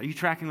place. Are you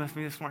tracking with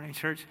me this morning,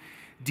 church?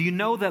 Do you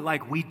know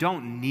that we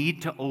don't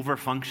need to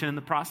overfunction in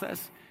the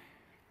process?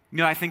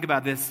 I think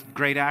about this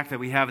great act that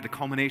we have at the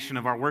culmination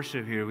of our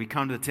worship here. We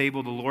come to the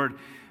table of the Lord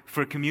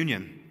for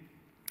communion.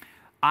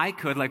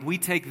 We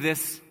take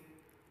this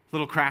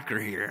little cracker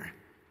here,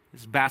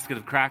 this basket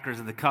of crackers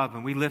in the cup,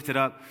 and we lift it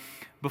up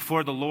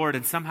before the Lord,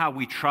 and somehow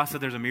we trust that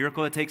there's a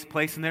miracle that takes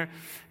place in there.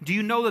 Do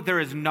you know that there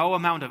is no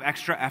amount of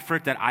extra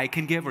effort that I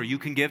can give or you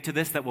can give to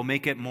this that will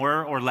make it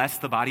more or less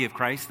the body of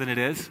Christ than it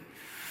is?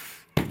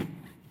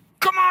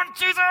 Come on,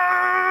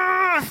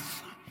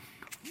 Jesus!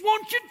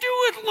 Won't you do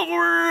it,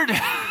 Lord?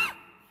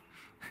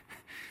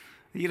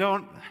 You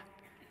don't?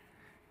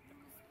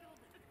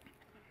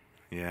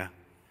 Yeah.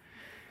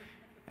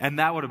 And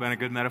that would have been a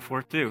good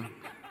metaphor, too.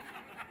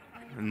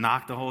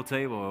 Knock the whole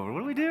table over.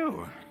 What do we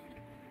do?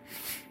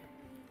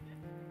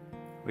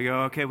 We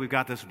go, okay, we've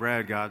got this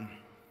bread, God.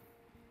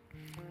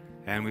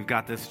 And we've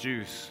got this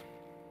juice.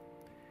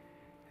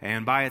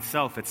 And by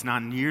itself, it's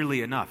not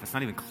nearly enough. It's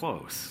not even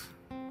close.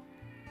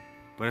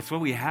 But it's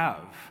what we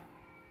have.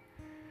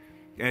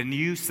 And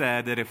you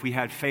said that if we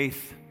had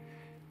faith,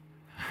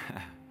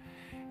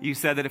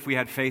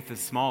 as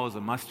small as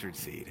a mustard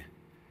seed,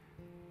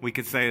 we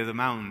could say to the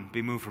mountain,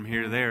 be moved from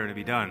here to there, and it'd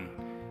be done.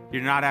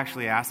 You're not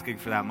actually asking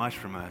for that much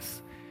from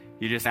us.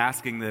 You're just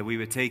asking that we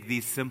would take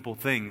these simple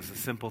things, the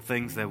simple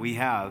things that we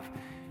have,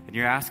 and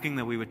you're asking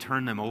that we would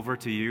turn them over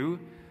to you,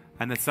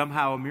 and that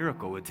somehow a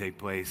miracle would take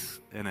place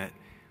in it.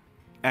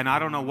 And I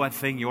don't know what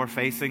thing you're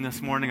facing this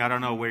morning. I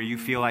don't know where you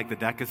feel like the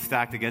deck is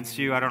stacked against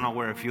you. I don't know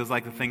where it feels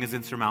like the thing is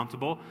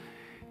insurmountable.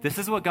 This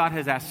is what God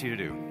has asked you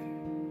to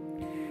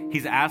do.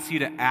 He's asked you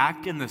to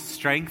act in the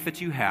strength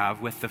that you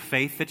have, with the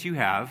faith that you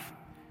have,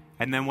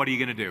 and then what are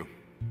you going to do?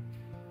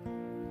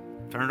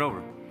 Turn it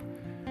over.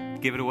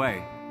 Give it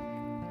away.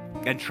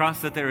 And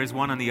trust that there is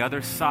one on the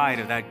other side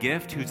of that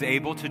gift who's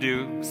able to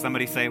do,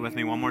 somebody say it with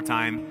me one more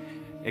time,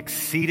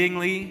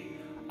 exceedingly,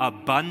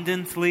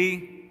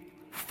 abundantly,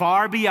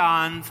 far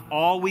beyond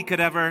all we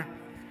could ever,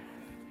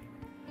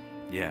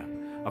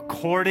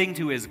 according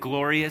to his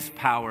glorious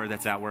power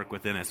that's at work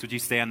within us. Would you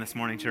stand this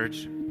morning,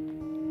 church?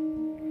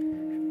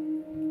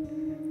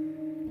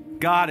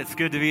 God, it's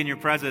good to be in your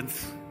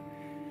presence.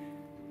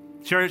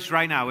 Church,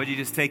 right now, would you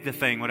just take the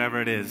thing, whatever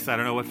it is? I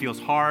don't know what feels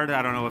hard.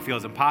 I don't know what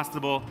feels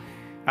impossible.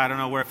 I don't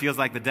know where it feels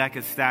like the deck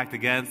is stacked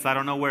against. I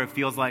don't know where it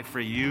feels like for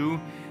you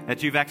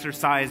that you've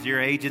exercised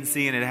your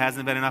agency and it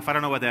hasn't been enough. I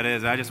don't know what that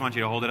is. I just want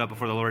you to hold it up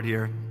before the Lord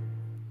here.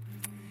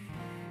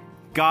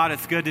 God,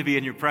 it's good to be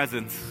in your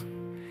presence.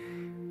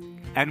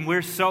 And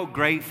we're so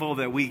grateful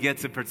that we get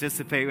to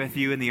participate with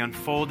you in the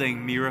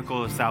unfolding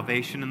miracle of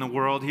salvation in the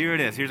world. Here it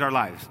is. Here's our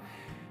lives.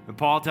 And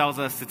Paul tells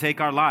us to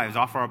take our lives,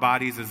 offer our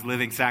bodies as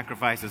living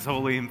sacrifices,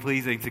 holy and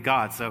pleasing to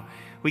God. So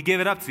we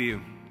give it up to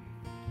you.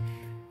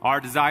 Our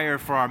desire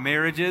for our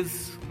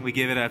marriages, we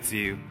give it up to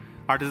you.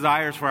 Our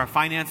desires for our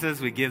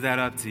finances, we give that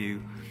up to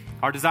you.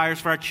 Our desires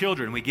for our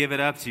children, we give it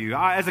up to you.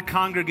 As a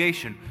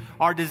congregation,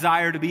 our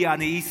desire to be on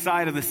the east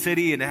side of the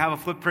city and to have a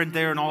footprint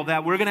there and all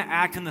that, we're going to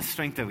act in the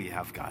strength that we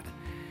have, God.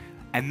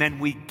 And then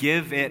we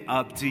give it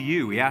up to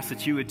you. We ask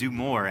that you would do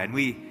more. And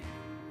we,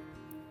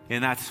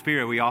 in that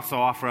spirit, we also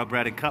offer up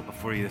bread and cup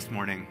before you this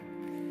morning.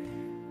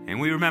 And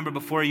we remember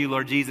before you,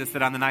 Lord Jesus,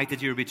 that on the night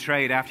that you were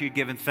betrayed, after you'd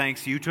given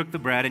thanks, you took the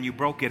bread and you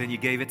broke it and you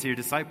gave it to your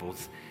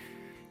disciples.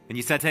 And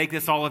you said, take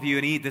this, all of you,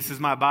 and eat. This is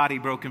my body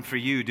broken for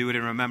you. Do it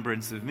in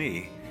remembrance of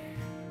me.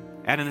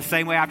 And in the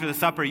same way, after the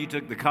supper, you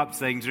took the cup,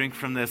 saying, drink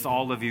from this,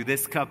 all of you.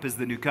 This cup is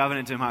the new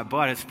covenant in my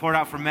blood. It's poured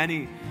out for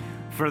many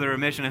for the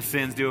remission of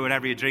sins. Do it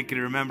whenever you drink it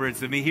in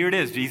remembrance of me. Here it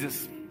is,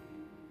 Jesus.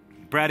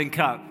 Bread and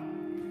cup.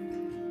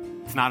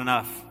 It's not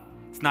enough.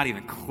 It's not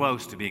even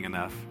close to being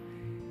enough.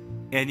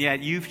 And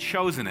yet you've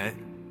chosen it.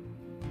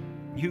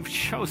 You've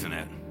chosen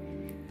it.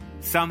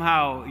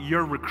 Somehow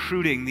you're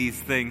recruiting these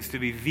things to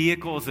be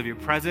vehicles of your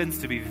presence,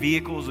 to be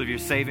vehicles of your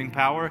saving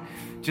power,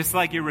 just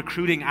like you're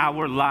recruiting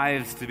our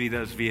lives to be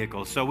those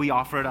vehicles. So we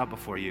offer it up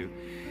before you.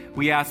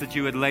 We ask that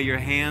you would lay your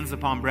hands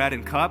upon bread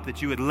and cup,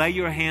 that you would lay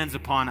your hands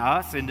upon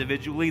us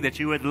individually, that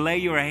you would lay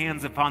your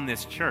hands upon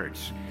this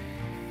church,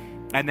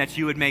 and that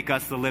you would make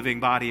us the living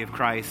body of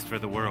Christ for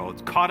the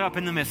world. Caught up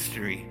in the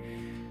mystery.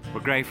 We're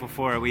grateful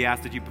for it. We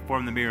ask that you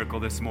perform the miracle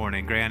this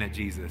morning. Grant it,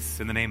 Jesus.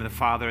 In the name of the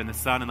Father, and the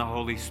Son, and the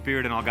Holy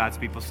Spirit, and all God's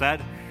people said,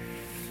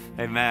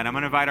 amen. I'm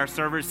going to invite our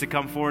servers to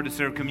come forward to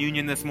serve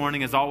communion this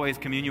morning. As always,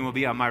 communion will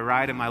be on my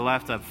right and my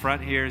left up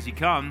front here. As you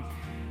come,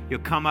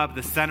 you'll come up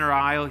the center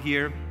aisle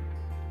here.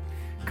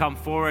 Come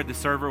forward. The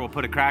server will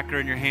put a cracker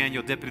in your hand.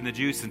 You'll dip it in the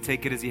juice and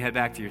take it as you head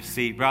back to your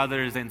seat.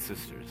 Brothers and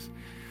sisters,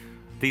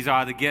 these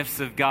are the gifts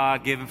of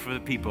God given for the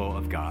people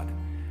of God.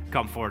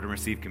 come forward and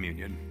receive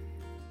communion.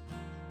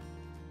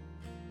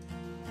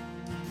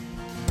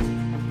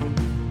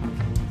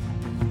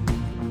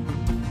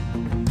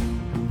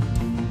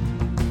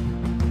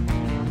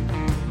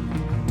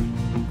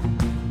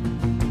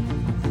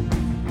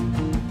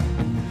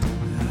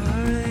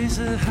 I raise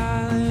a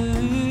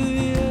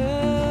hallelujah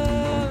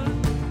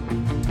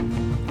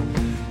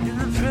in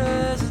the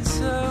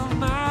presence of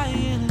my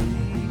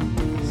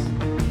enemies.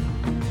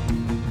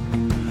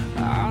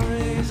 I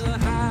raise a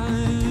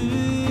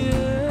hallelujah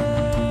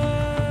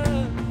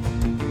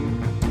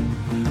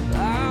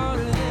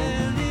louder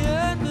than the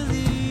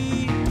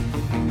unbelief.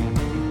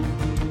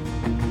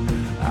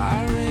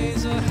 I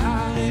raise a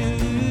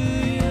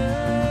hallelujah.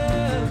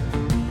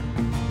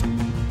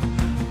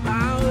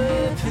 My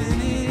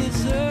weapon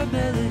is a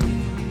melody.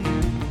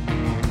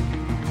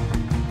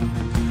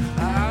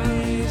 I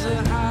raise a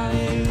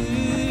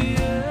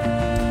hallelujah.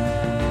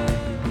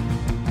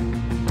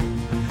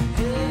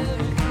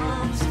 Heaven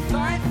comes to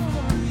fight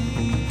for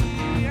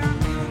me. I'm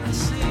gonna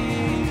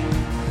sing.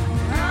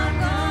 I'm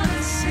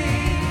gonna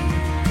sing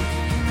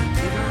in the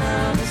middle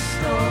of the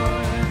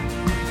storm.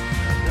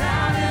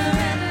 Louder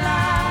and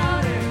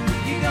louder,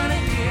 you're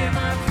gonna hear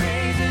my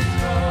praises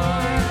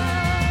roar.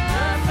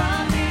 Up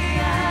from the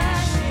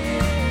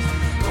ashes,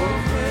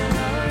 hope will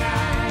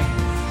arise.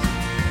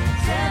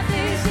 Death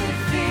is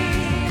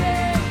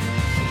defeated,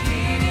 the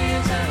King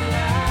is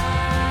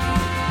alive.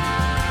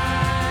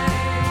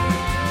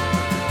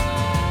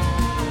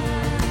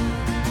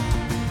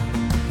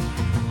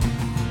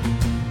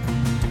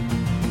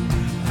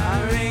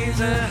 I raise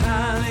a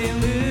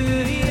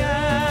hallelujah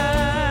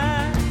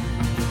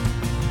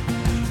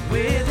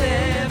with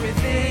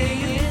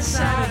everything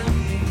inside of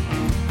me.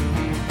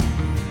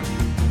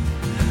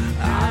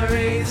 I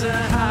raise a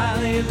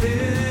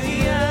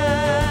hallelujah,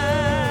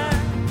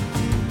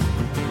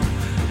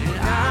 and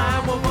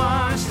I will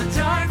watch the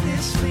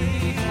darkness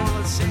flee. Come on,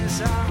 let's sing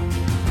this out.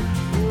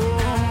 Oh,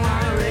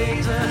 I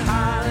raise a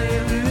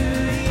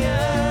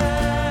hallelujah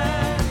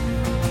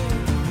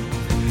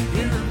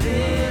in the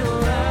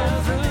middle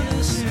of the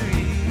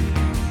mystery.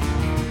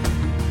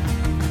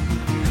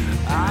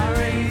 I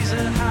raise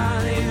a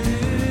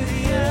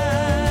hallelujah.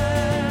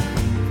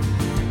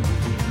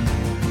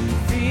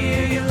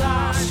 Fear you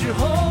lost your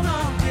hold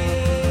on me.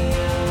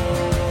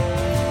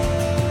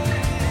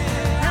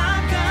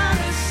 I'm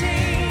gonna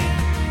sing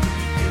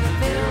in the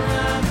middle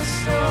of the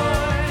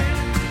storm.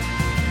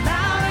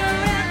 Louder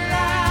and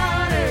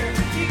louder,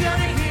 you're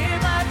gonna hear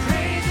my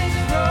praises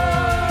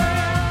roar.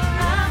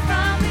 Up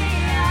from the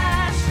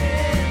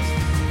ashes,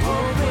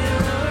 hope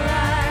will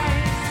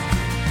arise.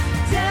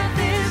 Death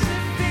is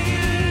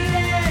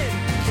defeated,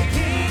 the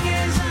King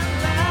is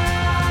alive.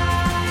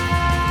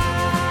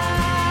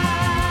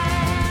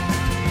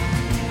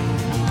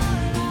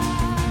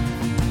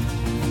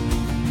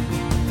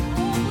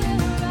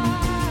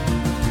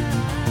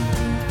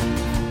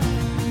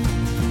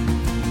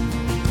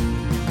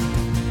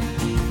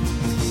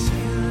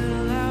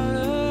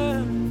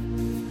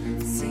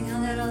 Sing a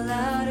little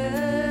louder,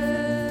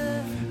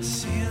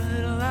 Sing a little louder. sing a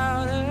little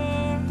louder,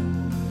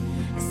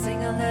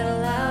 Sing a little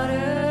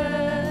louder.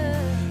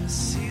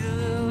 sing a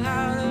little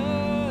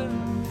louder.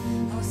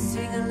 Oh,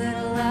 sing a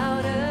little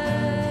louder.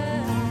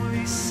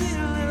 We sing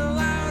a little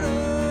louder.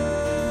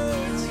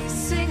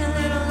 Sing a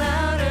little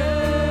louder.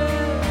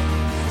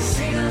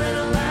 Sing a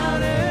little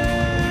louder.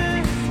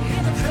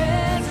 In the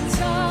presence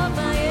of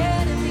my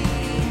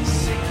enemies.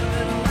 Sing a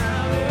little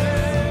louder.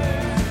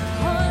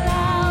 Oh,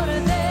 louder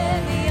than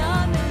the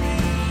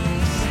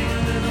unbelief. Sing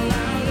a little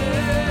louder.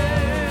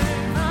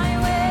 My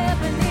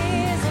weapon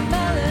is a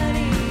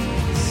melody.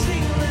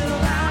 Sing a little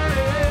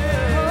louder.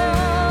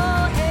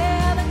 Oh,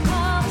 heaven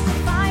comes to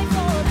fight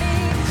for me.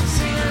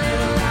 Sing a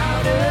little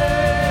louder.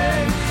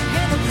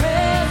 In the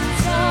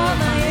presence of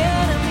my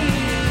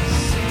enemies.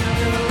 Sing a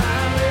little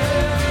louder.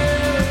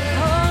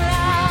 Oh,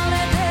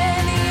 louder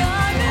than the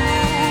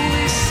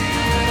unbelief. Sing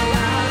a little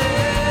louder.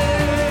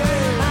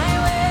 My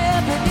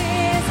weapon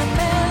is a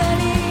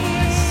melody.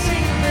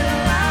 Sing a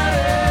little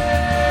louder.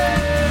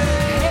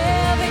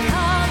 Heaven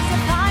comes to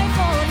fight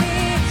for me.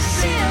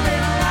 Sing a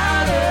little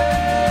louder.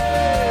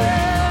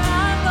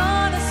 I'm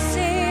gonna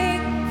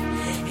sing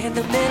in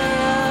the middle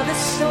of the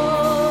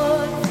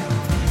storm.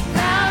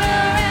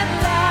 Louder and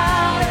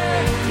louder,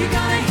 you're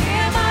gonna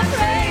hear my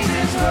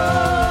praises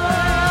roar.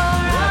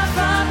 Up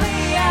from the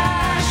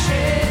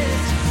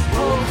ashes,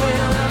 hope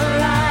will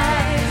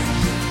arise.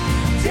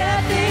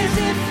 Death is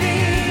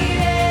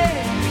defeated,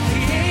 the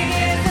King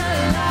is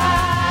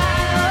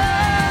alive.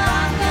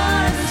 I'm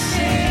gonna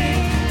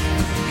sing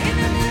in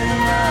the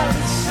middle of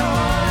the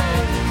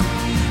storm.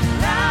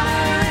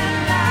 Louder and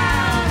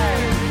louder,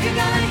 you're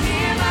gonna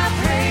hear my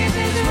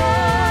praises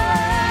roar.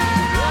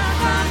 Up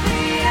from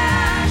the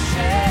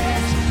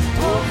ashes,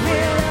 hope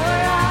will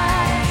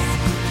arise.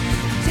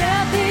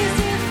 Death is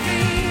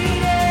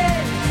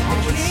defeated, the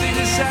Let's sing King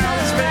this is out.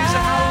 Let's raise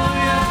a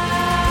hallelujah.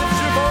 Lift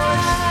your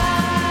voice.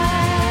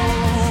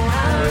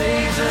 I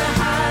raise a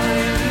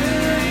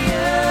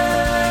hallelujah.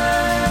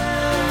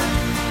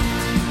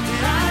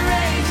 I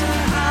raise a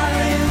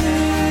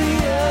hallelujah.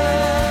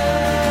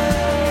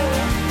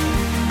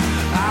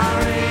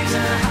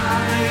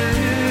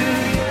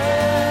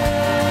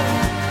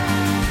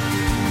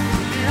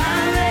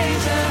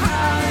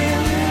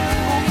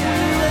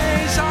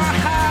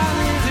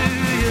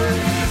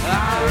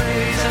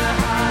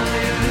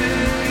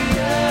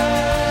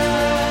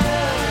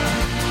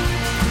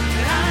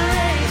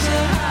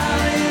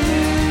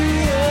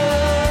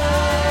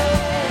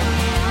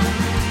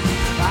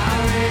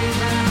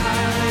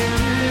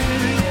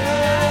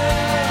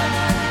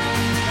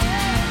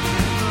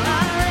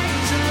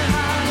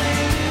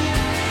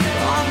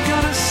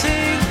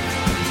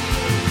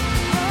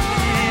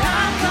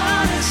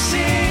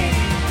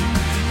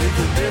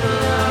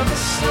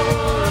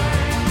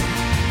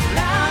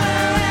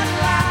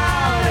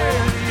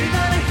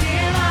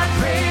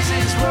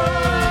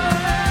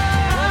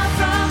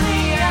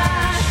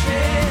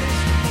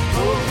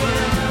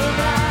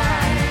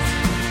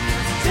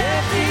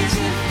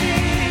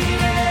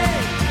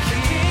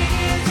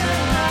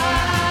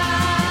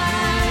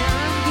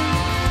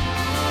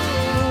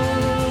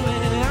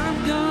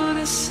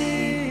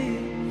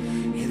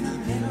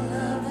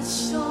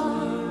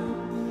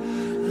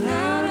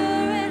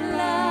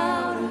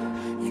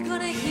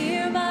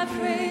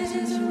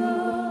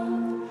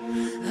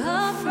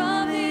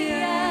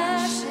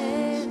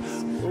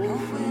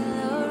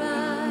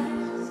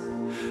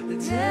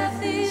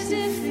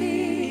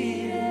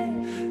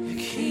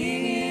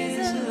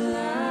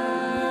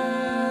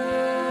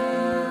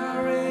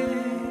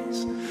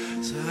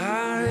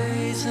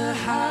 raise a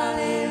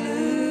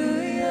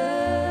hallelujah.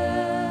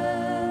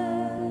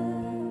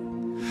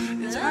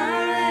 And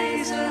I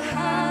raise a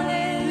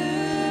hallelujah.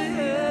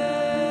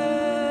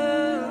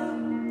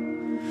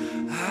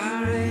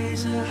 I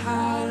raise a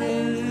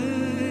hallelujah.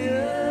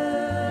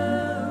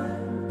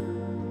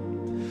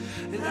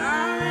 And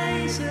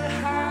I raise a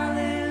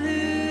hallelujah.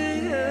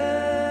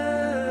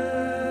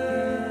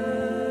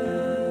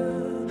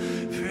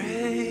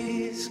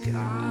 Praise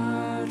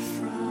God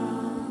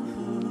from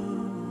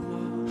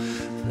whom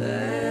all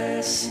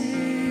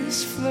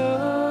blessings flow.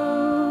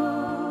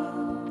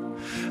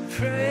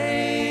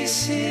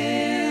 Praise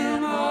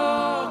Him,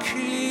 all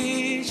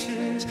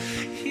creatures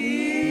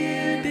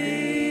here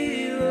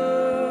below.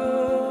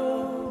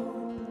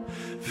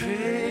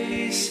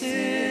 Praise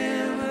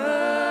Him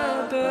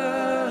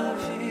above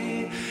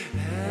the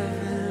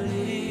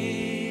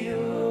heavenly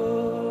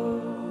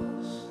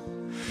hosts.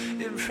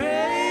 And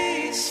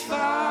praise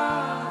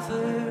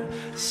Father,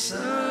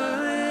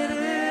 Son,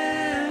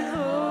 and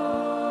Holy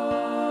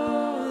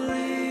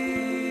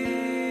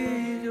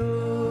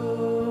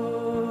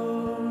Ghost.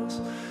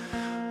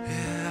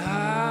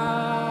 Amen.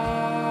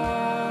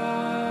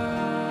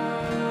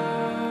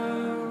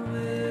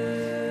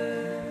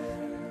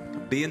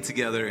 Being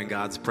together in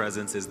God's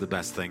presence is the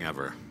best thing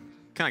ever.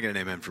 Can I get an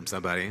amen from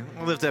somebody?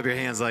 Lift up your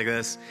hands like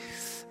this.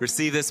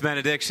 Receive this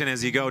benediction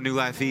as you go New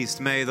Life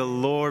East. May the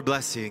Lord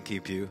bless you and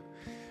keep you.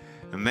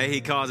 And may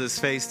He cause His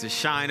face to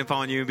shine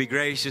upon you and be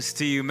gracious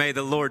to you. May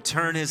the Lord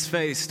turn His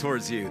face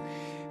towards you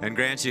and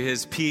grant you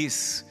His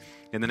peace.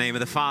 In the name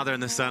of the Father,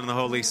 and the Son, and the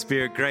Holy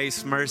Spirit,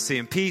 grace, mercy,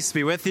 and peace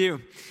be with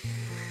you.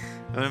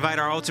 I invite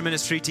our altar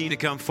ministry team to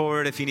come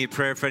forward if you need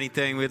prayer for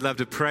anything. We'd love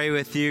to pray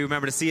with you.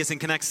 Remember to see us in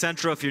Connect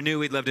Central. If you're new,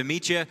 we'd love to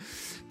meet you.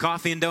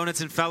 Coffee and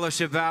donuts and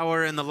fellowship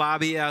hour in the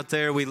lobby out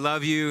there. We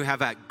love you. Have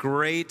that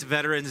great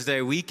Veterans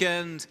Day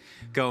weekend.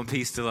 Go in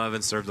peace to love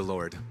and serve the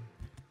Lord.